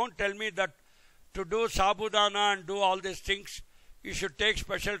 Come on, don't tell me that to do sabudana and do all these things, you should take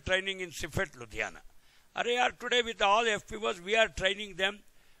special training in Sifet, Ludhiana. Today with all FPOs, we are training them,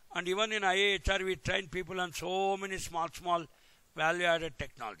 and even in IIHR, we train people on so many small value-added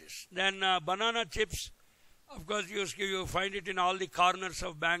technologies. Then banana chips, of course, you find it in all the corners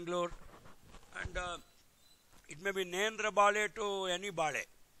of Bangalore, and it may be Nendra Bale to any Bale.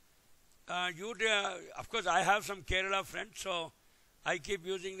 Of course, I have some Kerala friends, so I keep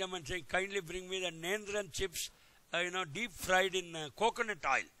using them and saying, kindly bring me the Nendran chips, deep fried in coconut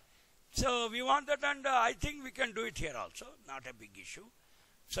oil. So we want that, and I think we can do it here also, not a big issue.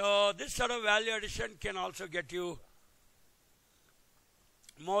 So this sort of value addition can also get you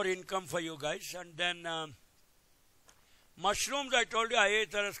more income for you guys. And then mushrooms, I told you,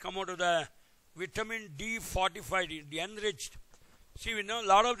 IIHR has come out of the vitamin D fortified, the enriched. See, we know a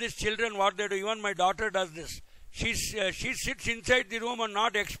lot of these children, what they do, even my daughter does this. She sits inside the room and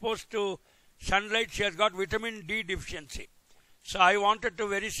not exposed to sunlight. She has got vitamin D deficiency. So I wanted to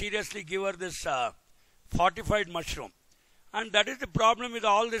very seriously give her this fortified mushroom. And that is the problem with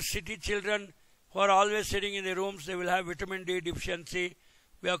all these city children who are always sitting in the rooms. They will have vitamin D deficiency.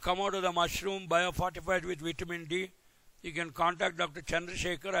 We have come out of the mushroom biofortified with vitamin D. You can contact Dr.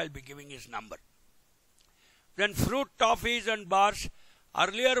 Chandrasekhar. I will be giving his number. Then fruit toffees and bars.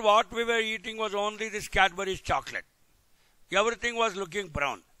 Earlier what we were eating was only this Cadbury's chocolate. Everything was looking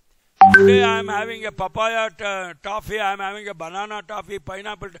brown. Today I am having a papaya toffee, I am having a banana toffee,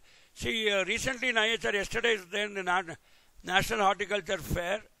 pineapple. See, recently in IIHR, yesterday is then the National Horticulture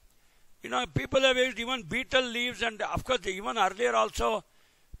Fair. People have used even betel leaves, and of course even earlier also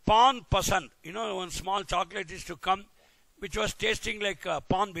Pan Pasand. One small chocolate is to come, which was tasting like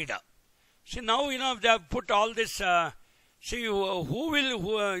Pan Bida. See, now they have put all this. See, who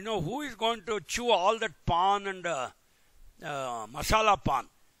is going to chew all that pan and masala pan?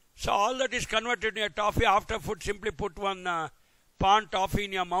 So all that is converted in a toffee. After food, simply put one pan toffee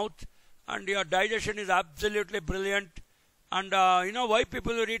in your mouth, and your digestion is absolutely brilliant. And why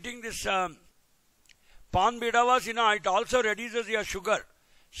people are eating this pan bida was, it also reduces your sugar.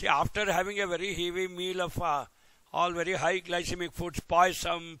 See, after having a very heavy meal of all very high glycemic foods,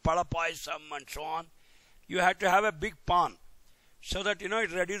 paisam, pada paisam, and so on, you had to have a big pan so that,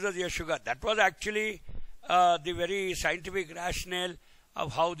 it reduces your sugar. That was actually the very scientific rationale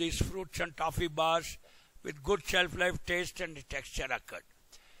of how these fruits and toffee bars with good shelf life, taste and texture occurred.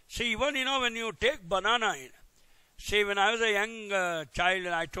 See, even, when you take banana, see, when I was a young child,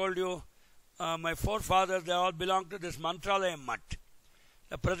 and I told you, my forefathers, they all belonged to this Mantralaya Mutt.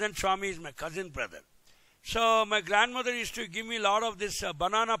 The present Swami is my cousin brother. So my grandmother used to give me a lot of this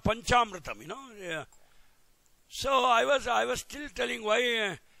banana panchamritam, So I was still telling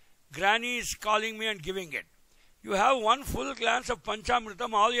why granny is calling me and giving it. You have one full glass of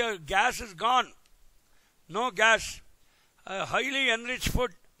panchamritam, all your gas is gone. No gas. Highly enriched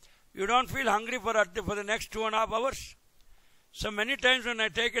food. You don't feel hungry for the next 2.5 hours. So many times when I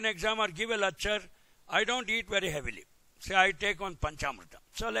take an exam or give a lecture, I don't eat very heavily. Say I take one panchamritam.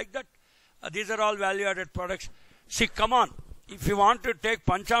 So like that, these are all value-added products. See, come on. If you want to take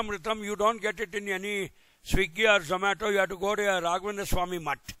panchamritam, you don't get it in any Swiggy or Zomato. You have to go to a Raghavendra Swami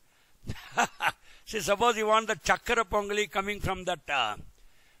Mutt. See, suppose you want the Chakra Pongali coming from that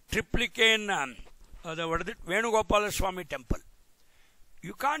triplicane, Venugopala Swami temple.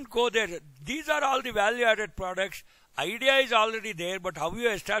 You can't go there. These are all the value-added products. Idea is already there, but how you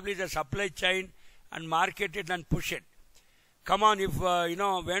establish a supply chain and market it and push it. Come on, if,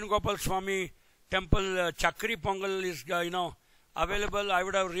 Venugopal Swami temple Chakri Pongal is, available, I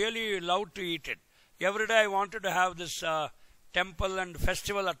would have really loved to eat it. Every day I wanted to have this temple and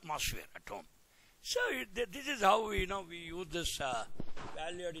festival atmosphere at home. So this is how we use this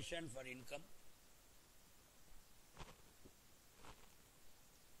value addition for income.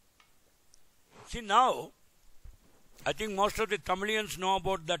 See, now I think most of the Tamilians know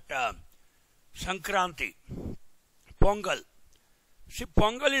about that Sankranti, Pongal. See,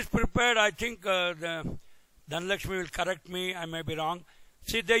 Pongal is prepared, I think Dhanlakshmi will correct me, I may be wrong.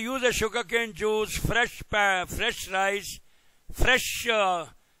 See, they use a sugarcane juice, fresh rice, fresh,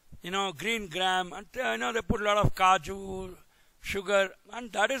 green gram, and they put a lot of kaju, sugar,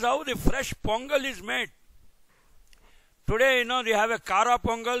 and that is how the fresh pongal is made. Today, they have a kara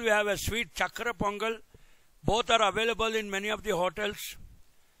pongal, we have a sweet chakra pongal. Both are available in many of the hotels.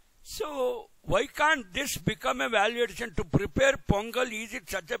 So, why can't this become a value addition? To prepare pongal, is it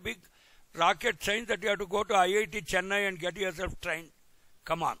such a big rocket science that you have to go to IIT Chennai and get yourself trained?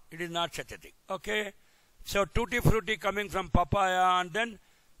 Come on, it is not such a thing. Okay? So, tutti frutti coming from papaya, and then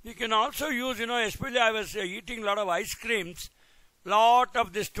you can also use, especially I was eating a lot of ice creams, lot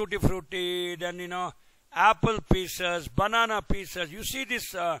of this tutti frutti, then, apple pieces, banana pieces. You see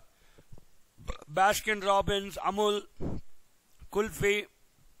this Baskin Robbins, Amul, Kulfi,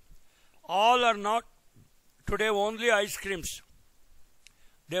 all are not today only ice creams.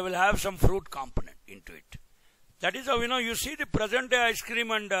 They will have some fruit component into it. That is how, you see the present day ice cream,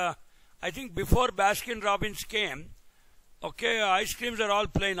 and I think before Baskin Robbins came, okay, ice creams are all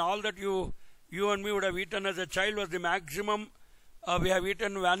plain. All that you and me would have eaten as a child was the maximum. We have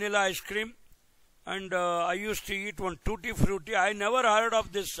eaten vanilla ice cream, and I used to eat one tutti frutti. I never heard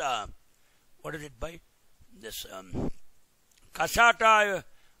of this, what is it by? This Kasata,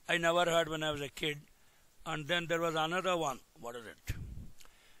 I never heard when I was a kid. And then there was another one. What is it?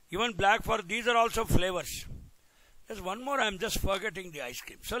 Even black forest, these are also flavors. There's one more, I'm just forgetting the ice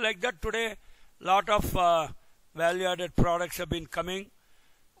cream. So like that today, lot of value-added products have been coming.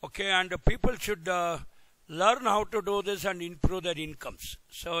 Okay, and people should learn how to do this and improve their incomes.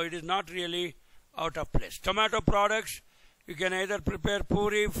 So it is not really out of place. Tomato products, you can either prepare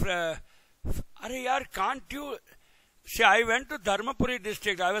puri. Can't you... See, I went to Dharmapuri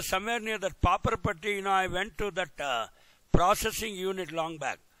district. I was somewhere near that Paparpatti. I went to that processing unit long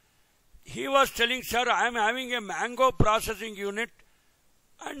back. He was telling, sir, I am having a mango processing unit.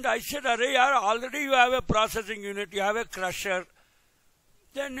 And I said, already you have a processing unit. You have a crusher.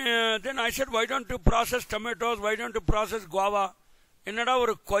 Then I said, why don't you process tomatoes? Why don't you process guava? என்னடா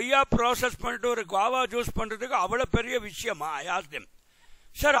ஒரு கொய்யா process பண்ணிட்டு ஒரு guava juice பண்ணுறதுக்கு அவ்வளோ பெரிய விஷயமா? I asked him.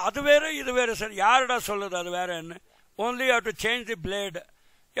 Sir, அது வேறு இது வேறு சார். யாரடா சொல்லுது அது வேறு என்ன? Only you have to change the blade.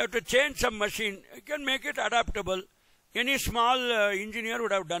 You have to change some machine. You can make it adaptable. Any small engineer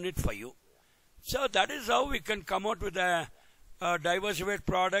would have done it for you. So that is how we can come out with a diversified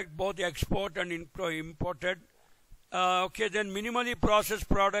product, both export and imported. Okay, then minimally processed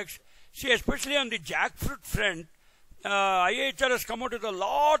products. See, especially on the jackfruit front, IIHR has come out with a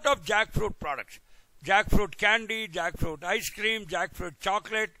lot of jackfruit products. Jackfruit candy, jackfruit ice cream, jackfruit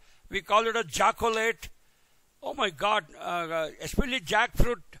chocolate. We call it a jaccolate. Oh my God, especially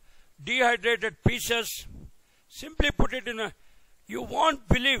jackfruit dehydrated pieces. Simply put it in a, you won't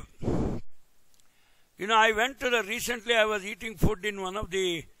believe. I went to recently I was eating food in one of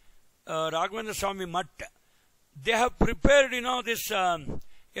the Raghavendra Swami Mutt. They have prepared, this, a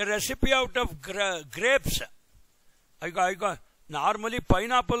recipe out of grapes. I got, normally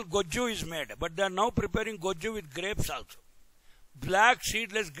pineapple goju is made, but they are now preparing goju with grapes also. Black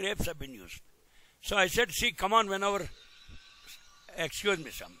seedless grapes have been used. So I said, see, come on, whenever, excuse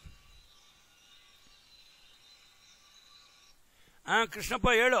me, some.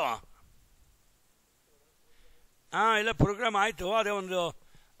 Krishnappa, ಹೇಳು. ಇಲ್ಲ program ಆಯಿತು, ಅದೇ ಒಂದು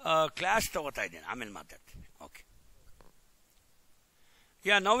class ತಗೋತಾ ಇದ್ದೀನಿ, ಆಮೇಲೆ ಮಾತಾಡ್ತೀನಿ. Okay.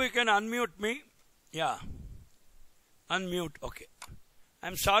 Yeah, now you can unmute me. Yeah. Unmute, okay.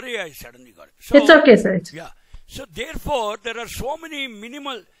 I'm sorry I suddenly got it. So, it's okay, sir. Yeah. So therefore, there are so many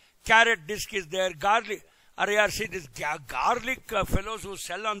minimal carrot disc is there, garlic. See this garlic fellows who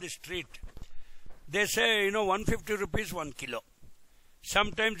sell on the street. They say, 150 rupees 1 kilo.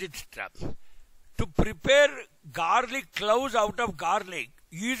 Sometimes it's trap. To prepare garlic cloves out of garlic,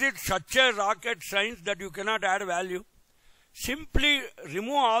 is it such a rocket science that you cannot add value? Simply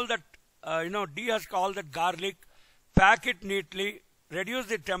remove all that, dehusk all that garlic, pack it neatly, reduce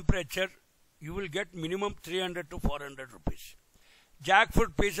the temperature, you will get minimum 300 to 400 rupees.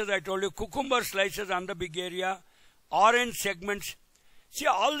 Jackfruit pieces, I told you, cucumber slices on the big area, orange segments. See,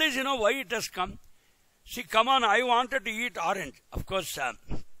 all this, why it has come. See, come on, I wanted to eat orange. Of course,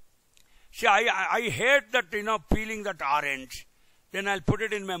 see, I hate that, peeling that orange. Then I'll put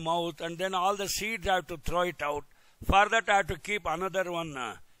it in my mouth, and then all the seeds I have to throw it out. For that, I have to keep another one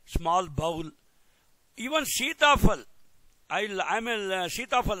small bowl. Even sitafal, I'm a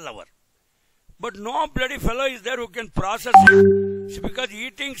sitafal lover. But no bloody fellow is there who can process it. See, because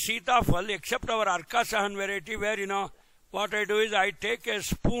eating sitafal, except our Arkasahan variety, where, what I do is I take a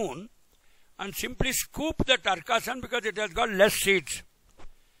spoon and simply scoop that Arkasan because it has got less seeds.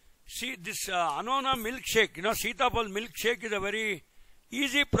 See, this Anona milkshake, sitafal milkshake is a very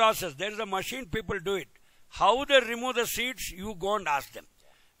Easy process. There is a machine, people do it. How they remove the seeds, you go and ask them.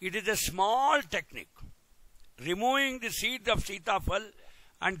 It is a small technique. Removing the seeds of Sitafal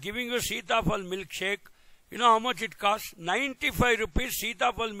and giving you Sitafal milkshake. You know how much it costs? 95 rupees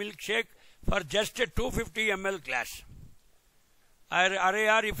Sitafal milkshake for just a 250 ml glass.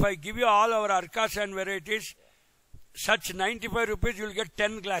 If I give you all our Arkas and varieties, such 95 rupees you will get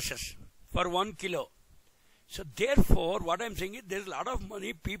 10 glasses for 1 kilo. So therefore, what I am saying is there is a lot of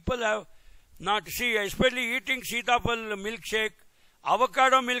money. People have not, see, especially eating Sitafal milkshake.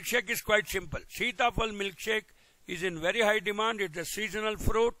 Avocado milkshake is quite simple. Sitafal milkshake is in very high demand. It's a seasonal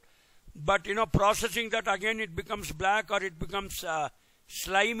fruit. But, you know, processing that again it becomes black or it becomes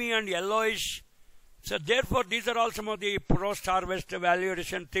slimy and yellowish. So therefore, these are all some of the post-harvest value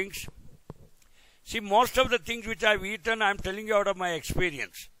addition things. See, most of the things which I've eaten, I'm telling you out of my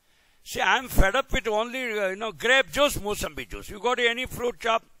experience. See, I'm fed up with only, grape juice, Musambi juice. You go to any fruit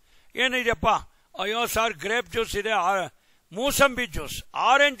shop, oh, sir, grape juice is Musambi juice.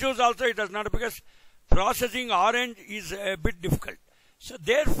 Orange juice also it does not, because processing orange is a bit difficult. So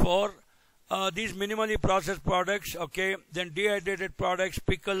therefore, these minimally processed products, okay, then dehydrated products,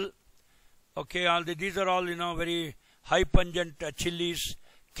 pickle, okay, these are all, very high pungent chilies.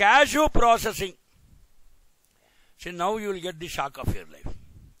 Cashew processing. See, now you will get the shock of your life.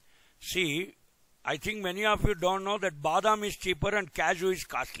 See, I think many of you don't know that badam is cheaper and cashew is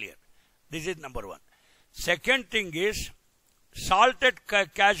costlier. This is number one. Second thing is, salted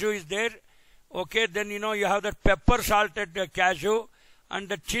cashew is there. Okay, then you have that pepper salted cashew and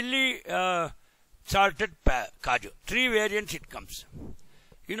the chili salted cashew. 3 variants it comes.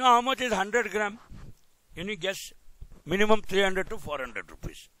 You know how much is 100 gram? Any guess? Minimum 300 to 400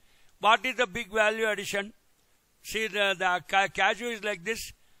 rupees. What is the big value addition? See, the cashew is like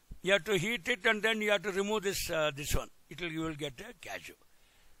this. You have to heat it and then you have to remove this one. You will get a cashew.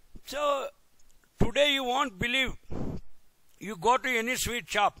 So, today you won't believe. You go to any sweet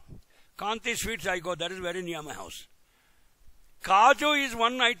shop. Kanti Sweets I go. That is very near my house. Kaju is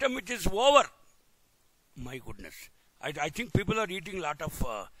one item which is over. My goodness. I think people are eating a lot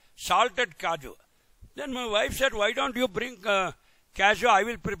of salted kaju. Then my wife said, why don't you bring cashew? I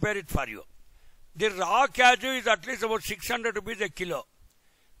will prepare it for you. The raw cashew is at least about 600 rupees a kilo.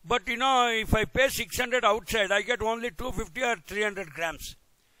 But if I pay 600 outside, I get only 250 or 300 grams.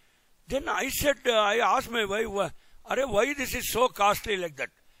 Then I said, I asked my wife, why this is so costly like that?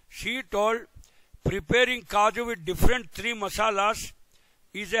 She told, preparing kaju with different 3 masalas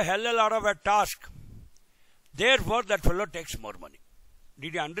is a hell of a lot of a task. Therefore, that fellow takes more money.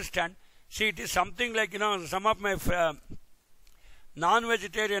 Did you understand? See, it is something like, some of my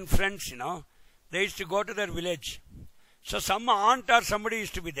non-vegetarian friends, they used to go to their village. So some aunt or somebody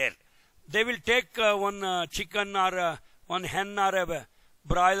used to be there. They will take one chicken or one hen or a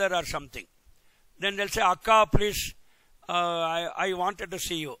broiler or something. Then they'll say, Akka, please, I wanted to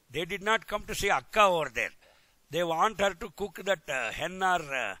see you. They did not come to see Akka over there. They want her to cook that hen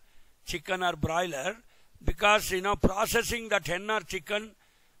or chicken or broiler, because, processing that hen or chicken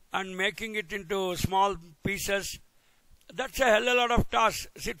and making it into small pieces, that's a hell of a lot of task.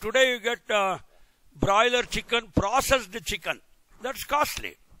 See, today you get broiler chicken, processed chicken. That's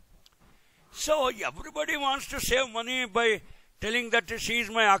costly. So, everybody wants to save money by telling that she is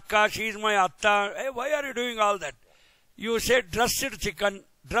my akka, she is my atta. Hey, why are you doing all that? You say dressed chicken,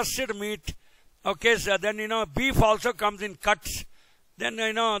 dressed meat. Okay, so then, beef also comes in cuts. Then,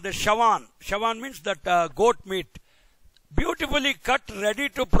 the shawan. Shawan means that goat meat. Beautifully cut, ready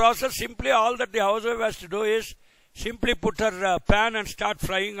to process. Simply all that the housewife has to do is simply put her pan and start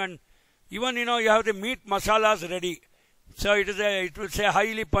frying, and even, you have the meat masalas ready. So it will say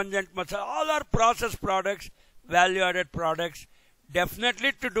highly pungent masala. All are processed products, value-added products.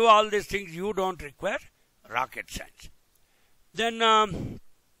 Definitely to do all these things, you don't require rocket science. Then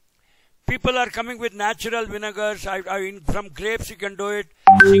people are coming with natural vinegars. From grapes you can do it.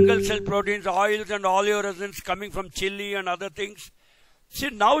 Single cell proteins, oils and oleoresins coming from chili and other things. See,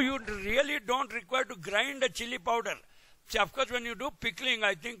 now you really don't require to grind a chili powder. See, of course, when you do pickling,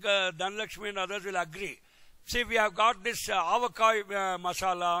 I think Dhanlakshmi and others will agree. See, we have got this avocado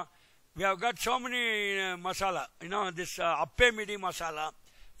masala. We have got so many masala. This appe midi masala.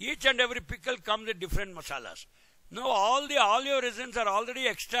 Each and every pickle comes with different masalas. Now, all the oleoresins are already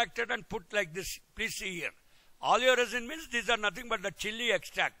extracted and put like this. Please see here. Oleoresin means these are nothing but the chili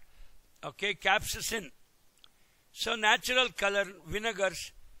extract. Okay, capsaicin. So, natural color,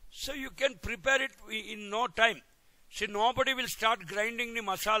 vinegars. So, you can prepare it in no time. See, nobody will start grinding the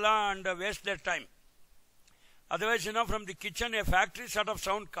masala and waste their time. Otherwise, from the kitchen, a factory sort of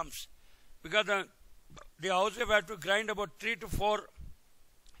sound comes. Because the housewife have to grind about 3 to 4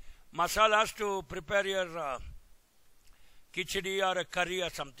 masalas to prepare your khichdi or a curry or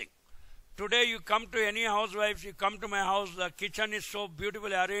something. Today you come to any housewives, you come to my house, the kitchen is so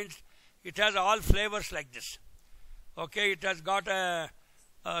beautifully arranged. It has all flavors like this. Okay, it has got a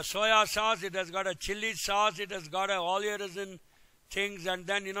soya sauce, it has got a chili sauce, it has got a olive resin things, and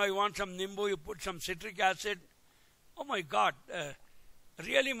then you want some nimbu, you put some citric acid. Oh my God,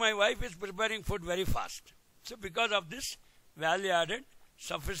 really my wife is preparing food very fast. So because of this value added,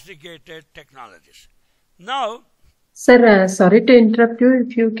 sophisticated technologies. Now, sir, sorry to interrupt you.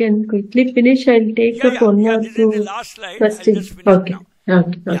 If you can quickly finish, I'll take up one more this is the last slide. questions. I'll just finish Okay. now.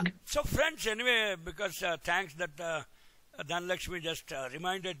 Okay. So friends, anyway, because thanks that Dhanlakshmi just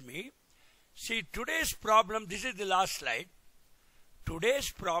reminded me. See, today's problem, this is the last slide. Today's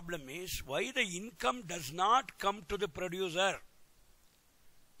problem is why the income does not come to the producer.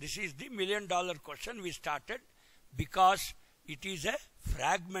 This is the $1 million question we started, because it is a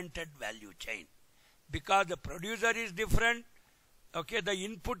fragmented value chain. Because the producer is different, okay, the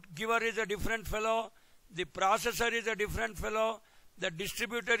input giver is a different fellow, the processor is a different fellow, the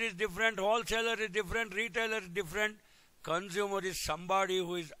distributor is different, wholesaler is different, retailer is different, consumer is somebody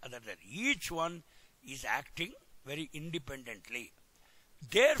who is other than. Each one is acting very independently.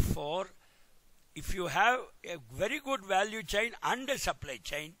 Therefore, if you have a very good value chain and a supply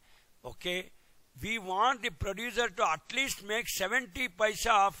chain, okay, we want the producer to at least make 70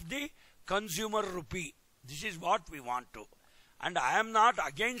 paisa of the consumer rupee. This is what we want to. And I am not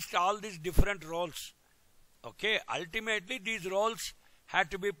against all these different roles. Okay, ultimately these roles had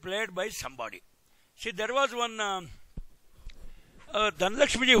to be played by somebody. See, there was one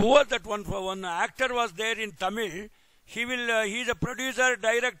Dhanlakshmiji, who was that one actor was there in Tamil. He is a producer,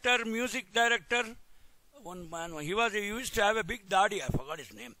 director, music director. One man, he used to have a big daddy, I forgot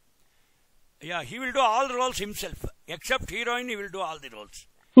his name. Yeah, he will do all the roles himself. Except heroine, he will do all the roles.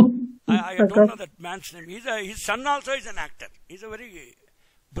 I don't know that man's name. His son also is an actor. He's a very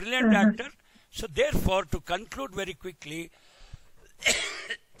brilliant actor. So therefore, to conclude very quickly,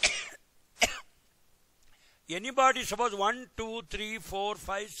 anybody, suppose 1, 2, 3, 4,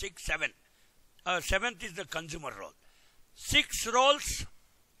 5, 6, 7. Seventh is the consumer role. 6 roles,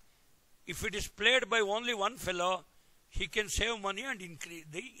 if it is played by only one fellow, he can save money and increase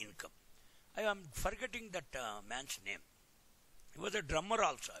the income. I am forgetting that man's name. He was a drummer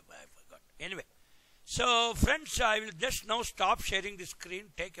also, I forgot. Anyway, so friends, I will just now stop sharing the screen,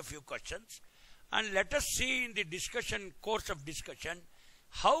 take a few questions, and let us see in the discussion, course of discussion,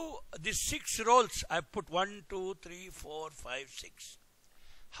 how the 6 roles, I put 1, 2, 3, 4, 5, 6.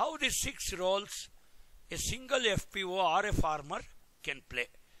 How the 6 roles a single FPO or a farmer can play.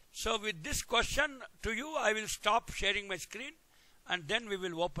 So with this question to you, I will stop sharing my screen and then we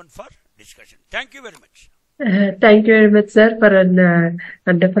will open for discussion. Thank you very much. Thank you very much, sir, for a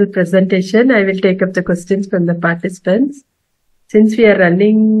wonderful presentation. I will take up the questions from the participants. Since we are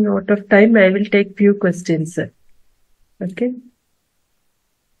running out of time, I will take few questions, sir. Okay.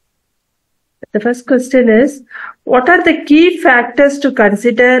 The first question is, what are the key factors to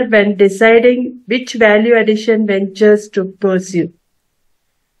consider when deciding which value addition ventures to pursue?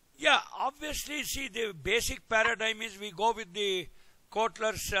 Yeah, obviously, see, the basic paradigm is we go with the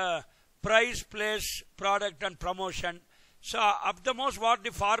Kotler's price, place, product and promotion. So, up the most what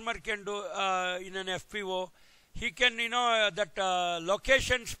the farmer can do in an FPO, he can, that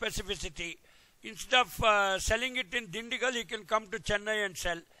location specificity. Instead of selling it in Dindigal, he can come to Chennai and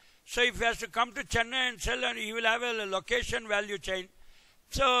sell. So, if he has to come to Chennai and sell, and he will have a location value chain.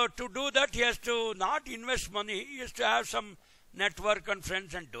 So, to do that, he has to not invest money. He has to have some network and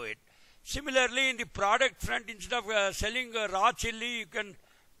friends and do it. Similarly, in the product front, instead of selling raw chili, you can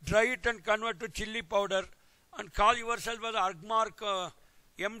dry it and convert to chili powder and call yourself as Argmark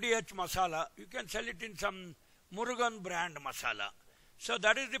MDH masala. You can sell it in some Murugan brand masala. So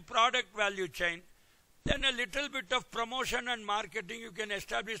that is the product value chain. Then a little bit of promotion and marketing you can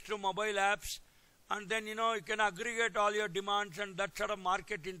establish through mobile apps, and then you can aggregate all your demands, and that sort of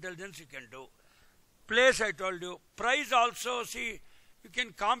market intelligence you can do. Place, I told you. Price also, see, you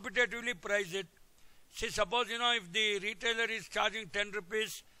can competitively price it. See, suppose if the retailer is charging 10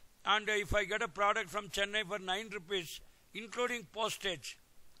 rupees and if I get a product from Chennai for 9 rupees, including postage,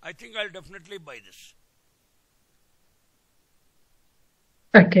 I think I'll definitely buy this.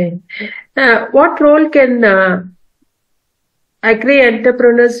 Okay. What role can agri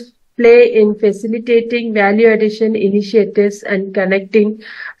entrepreneurs play in facilitating value addition initiatives and connecting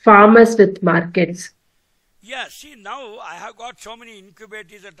farmers with markets? Yeah, see, now I have got so many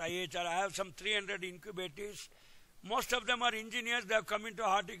incubators at IIHR. I have some 300 incubators. Most of them are engineers. They have come into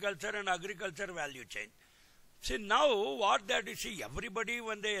horticulture and agriculture value chain. See, now what that is, see, everybody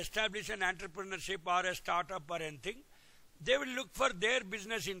when they establish an entrepreneurship or a startup or anything, they will look for their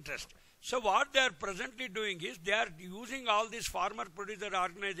business interest. So what they are presently doing is they are using all this farmer producer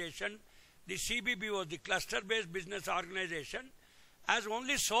organization, the CBBO, the cluster based business organization, as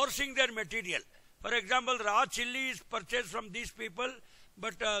only sourcing their material. For example, raw chili is purchased from these people,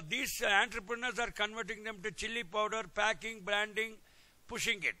 but these entrepreneurs are converting them to chili powder, packing, branding,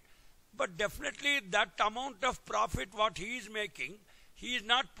 pushing it. But definitely that amount of profit what he is making, he is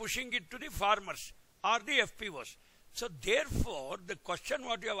not pushing it to the farmers or the FPOs. So therefore, the question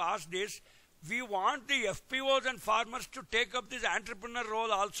what you have asked is, we want the FPOs and farmers to take up this entrepreneur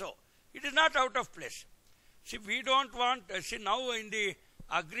role also. It is not out of place. See, we don't want, see now in the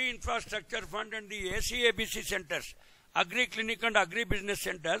Agri Infrastructure Fund and the ACABC centers, Agri Clinic and Agri Business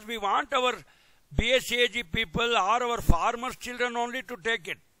Centers, we want our BSCAG people or our farmers' children only to take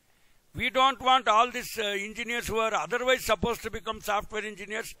it. We don't want all these engineers who are otherwise supposed to become software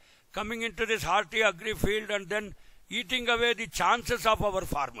engineers coming into this hearty agri field and then eating away the chances of our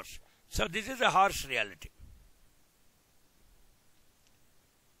farmers. So this is a harsh reality.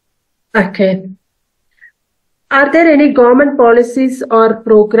 Okay. Are there any government policies or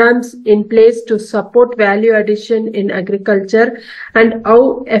programs in place to support value addition in agriculture, and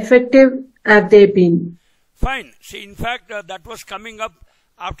how effective have they been? Fine. See, in fact, that was coming up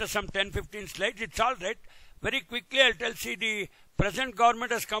after some 10-15 slides. It's all right. Very quickly, I'll tell you, the present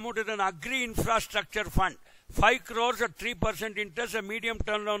government has come out with an Agri Infrastructure Fund. 5 crores at 3% interest, a medium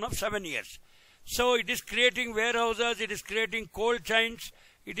turnaround of 7 years. So it is creating warehouses, it is creating cold chains.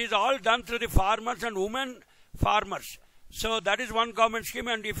 It is all done through the farmers and women farmers. So that is one government scheme.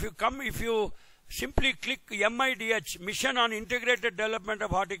 And if you simply click MIDH, Mission on Integrated Development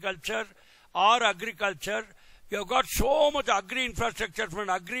of Horticulture or Agriculture, you have got so much Agri Infrastructure Fund,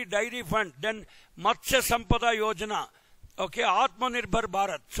 Agri Dairy Fund, then Matsya Sampada Yojana, okay, Atmanirbhar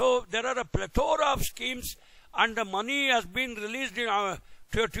Bharat. So there are a plethora of schemes, and the money has been released in,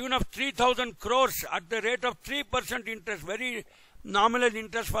 to a tune of 3,000 crores at the rate of 3% interest, very nominal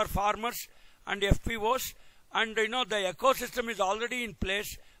interest for farmers and FPOs. And you know, the ecosystem is already in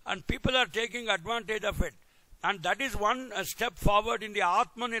place and people are taking advantage of it. And that is one step forward in the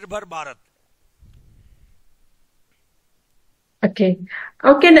Atmanirbhar Bharat. Okay.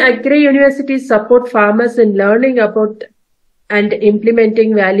 How can Agri universities support farmers in learning about and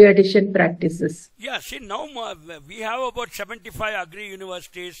implementing value addition practices? Yeah, see, now we have about 75 Agri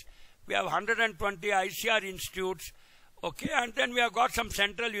universities. We have 120 ICAR institutes. Okay, and then we have got some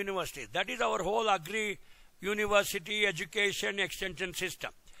central universities. That is our whole Agri university education extension system.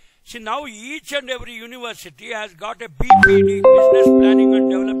 See, now each and every university has got a BPD, Business Planning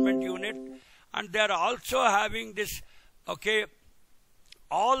and Development Unit, and they are also having this, okay,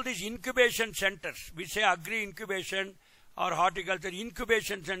 all these incubation centers. We say Agri incubation or horticulture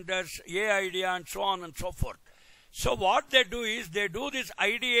incubation centers, idea, and so on and so forth. So what they do is they do this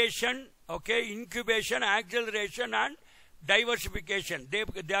ideation, okay, incubation, acceleration, and diversification.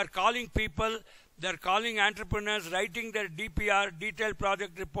 They are calling people, they are calling entrepreneurs, writing their DPR, detailed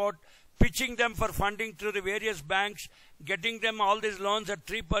project report, pitching them for funding through the various banks, getting them all these loans at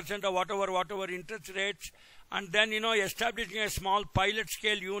 3% or whatever interest rates, and then, you know, establishing a small pilot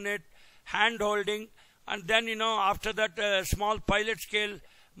scale unit, hand holding, and then, you know, after that small pilot scale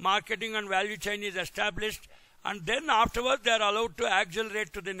marketing and value chain is established, and then afterwards they are allowed to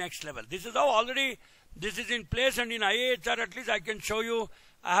accelerate to the next level. This is how already this is in place, and in IIHR at least I can show you,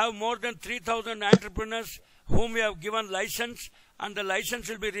 I have more than 3,000 entrepreneurs whom we have given license, and the license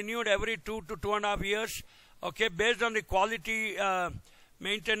will be renewed every 2 to 2.5 years, okay, based on the quality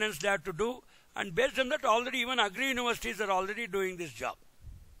maintenance they have to do, and based on that already even Agri universities are already doing this job.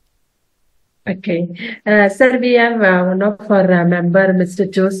 Okay. Sir, we have one of our member, Mr.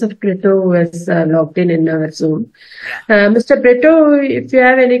 Joseph Brito, who is logged in our Zoom. Yeah. Mr. Brito, if you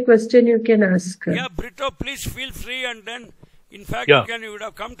have any question, you can ask. Yeah, Brito, please feel free, and then, in fact, you would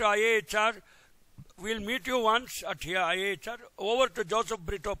have come to IIHR. We'll meet you once at here, IIHR. Over to Joseph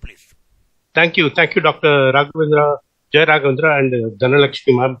Brito, please. Thank you, Dr. Raghavendra, JAYARAGHAVENDRA, and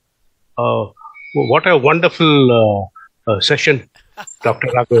Dhanalakshmi ma'am. What a wonderful session, Dr.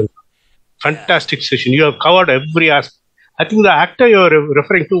 Raghavendra. Fantastic session. You have covered every aspect. I think the actor you are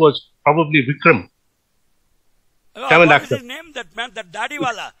referring to was probably Vikram. What is his name? That man, that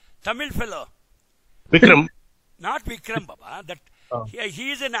Dadiwala, Tamil fellow. Vikram. Not Vikram, Baba. That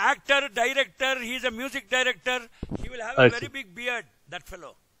he is an actor, director. He is a music director. He will have a very big beard. That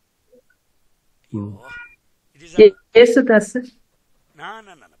fellow. It is yes, sir. No.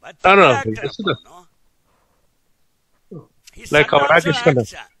 No. Like our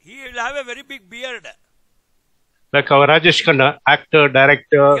Rajesh. He will have a very big beard. Like our Rajesh Khanna, actor,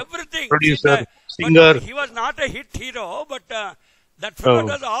 director, everything. producer, See, singer. but he was not a hit hero, but that fellow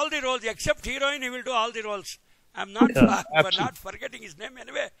does all the roles except heroine. He will do all the roles. I'm not, not forgetting his name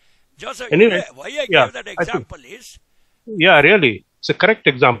anyway. Joseph. Anyway, why I gave that example is. Yeah, really, it's a correct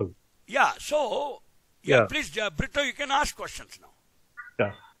example. Yeah. So please, Brito, you can ask questions now.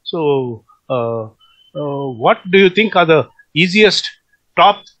 Yeah. So, what do you think are the easiest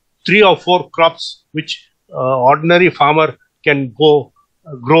top 3 or 4 crops which ordinary farmer can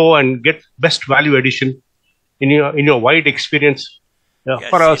grow and get best value addition in your wide experience? Yeah,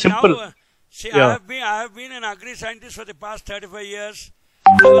 for a simple. I have been an agri scientist for the past 35 years.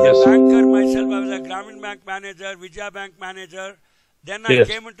 I was a banker myself. I was a Grameen Bank manager, Vijaya Bank manager. Then I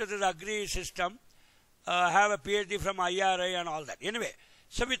came into this agri system. I have a PhD from IRI and all that. Anyway,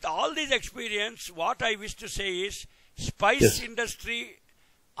 so with all this experience, what I wish to say is spice industry,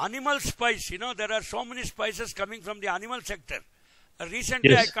 animal spice. There are so many spices coming from the animal sector.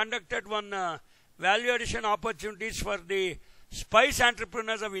 Recently, I conducted one value addition opportunities for the spice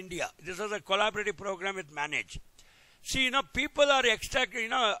entrepreneurs of India. This was a collaborative program with Manage. See, people are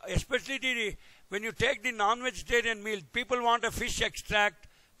extracting, especially when you take the non-vegetarian meal, people want a fish extract,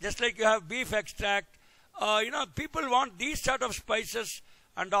 just like you have beef extract. People want these sort of spices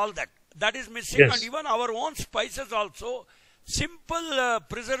and all that. That is missing. And even our own spices also, simple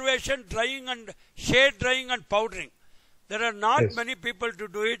preservation, drying and shade drying and powdering. There are not many people to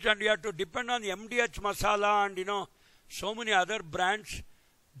do it, and you have to depend on MDH masala and, so many other brands.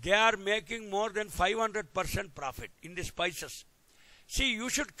 They are making more than 500% profit in the spices. See, you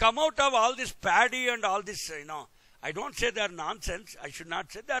should come out of all this paddy and all this, I don't say they are nonsense. I should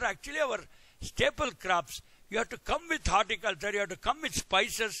not say they are actually our staple crops. You have to come with horticulture. You have to come with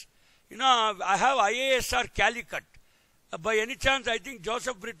spices. I have IIHR Calicut. By any chance, I think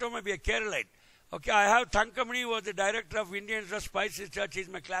Joseph Brito may be a Keralite. Okay, I have Thankamani, who was the director of Indian Spice Research. He's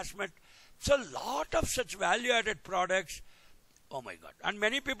my classmate. So, a lot of such value-added products. Oh my God. And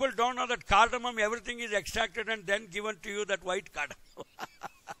many people don't know that cardamom, everything is extracted and then given to you, that white cardamom.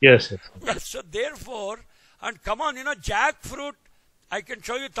 Yes. So, therefore, and come on, jackfruit, I can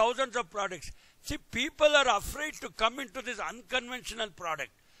show you thousands of products. See, people are afraid to come into this unconventional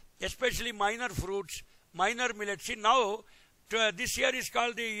product, especially minor fruits, minor millets. See, now, this year is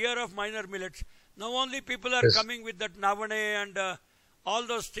called the year of minor millets. Now only people are coming with that navane and all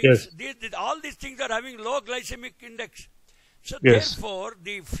those things. All these things are having low glycemic index. So therefore,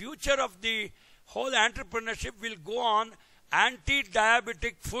 the future of the whole entrepreneurship will go on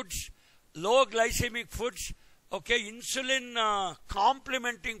anti-diabetic foods, low glycemic foods, insulin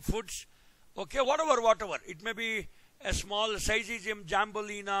complementing foods, whatever. It may be a small Syzygium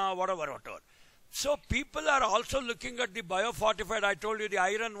jambolina, whatever. So people are also looking at the biofortified, I told you the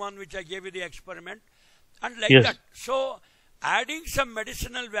iron one which I gave you the experiment, and like that. So adding some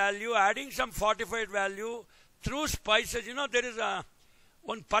medicinal value, adding some fortified value through spices. There is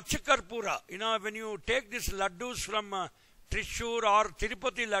one Pachakarpura. When you take these laddus from Trishur or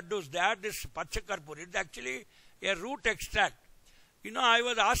Tirupati laddus, they add this Pachakarpura. It's actually a root extract. I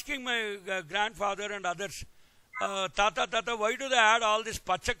was asking my grandfather and others, Tata, why do they add all this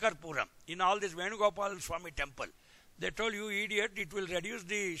Pachakarpuram in all this Venugopal Swami temple? They told, you idiot, it will reduce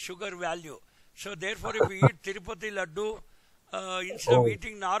the sugar value. So therefore, if you eat Tirupati laddu, instead of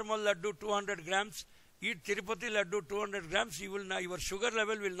eating normal laddu 200 grams, eat Tirupati laddu 200 grams, your sugar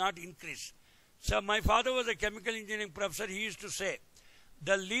level will not increase. So my father was a chemical engineering professor. He used to say,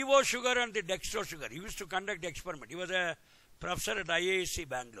 the levo sugar and the dextro sugar. He used to conduct the experiment. He was a professor at IIHR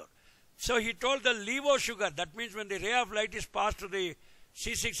Bangalore. So he told the levo sugar, that means when the ray of light is passed to the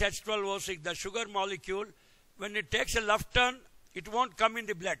C6H12O6, the sugar molecule, when it takes a left turn, it won't come in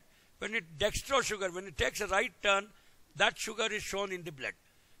the blood. When it dextro sugar, when it takes a right turn, that sugar is shown in the blood.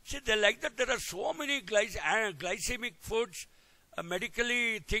 See, they like that there are so many glycemic foods,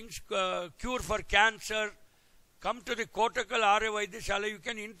 medically things, cure for cancer. Come to the Kotakal Arya Vaidyashala, you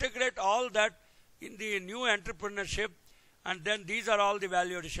can integrate all that in the new entrepreneurship, and then these are all the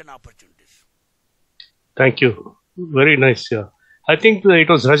value addition opportunities. Thank you. Very nice. Yeah. I think it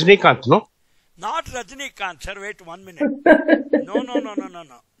was Rajnikant, no? Not Rajnikant, sir. Wait 1 minute.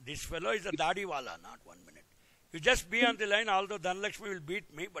 No. This fellow is a Dadiwala, not 1 minute. You just be on the line, although Dhanlakshmi will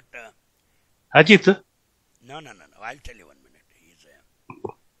beat me, but... Ajit? No. I'll tell you 1 minute. He's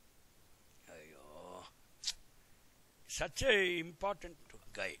such a important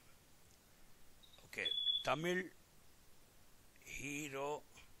guy. Okay. Tamil hero.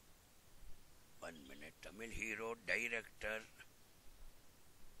 1 minute. Tamil hero, director,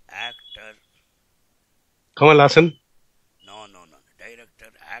 actor. Kamal Hassan? No.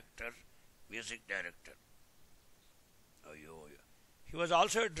 Director, actor, music director. He was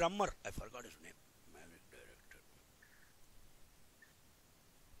also a drummer. I forgot his name. Music director.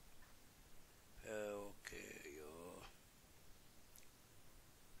 Okay,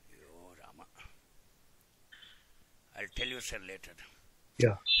 Rama. I'll tell you, sir, later.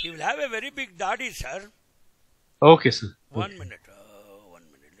 Yeah. He will have a very big daddy, sir. Okay, sir. 1 minute. 1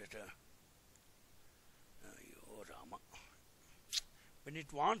 minute later. Rama. When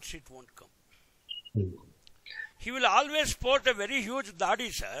it wants, it won't come. He will always sport a very huge daddy,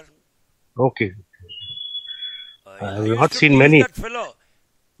 sir. Okay. I have not to seen tease many. That fellow.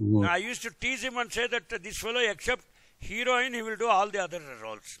 I used to tease him and say that this fellow, except heroine, he will do all the other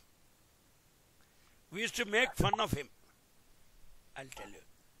roles. We used to make fun of him. I'll tell you.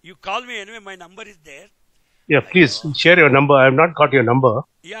 You call me anyway, my number is there. Yeah, please share your number. I have not got your number.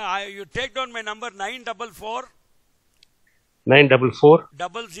 Yeah, you take down my number 944 944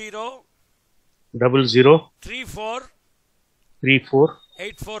 00 00 34 34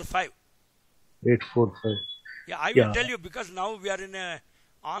 845. 845. Yeah, I will tell you because now we are in a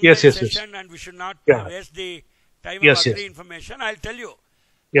online session and we should not waste the time of AGRI information. I'll tell you.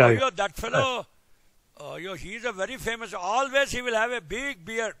 That fellow, he is a very famous. Always he will have a big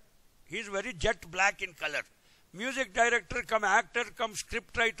beard. He is very jet black in color. Music director, come actor, come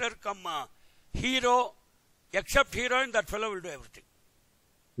script writer, come hero. Except heroine, that fellow will do everything.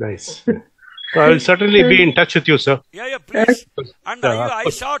 Nice. I will certainly be in touch with you, sir. Yeah, please. And I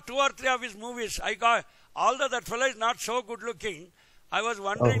saw 2 or 3 of his movies. I got, although that fellow is not so good looking, I was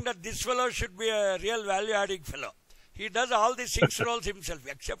wondering that this fellow should be a real value-adding fellow. He does all the 6 roles himself,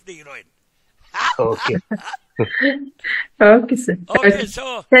 except the heroine. Okay. Okay, sir. Okay,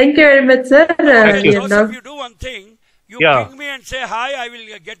 so... Thank you very much, sir. Joseph, you do one thing. You ping me and say hi. I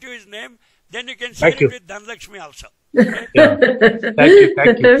will get you his name. Then you can share it with Dhanlakshmi also. Okay?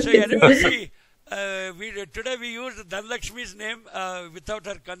 Thank you. So anyway, see, today we used Dhanlakshmi's name without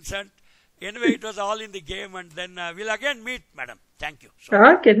her consent. Anyway, it was all in the game, and then we'll again meet, madam. Thank you.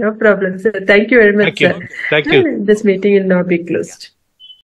 Okay, no problem, sir. Thank you very much, sir. Thank you. This meeting will now be closed.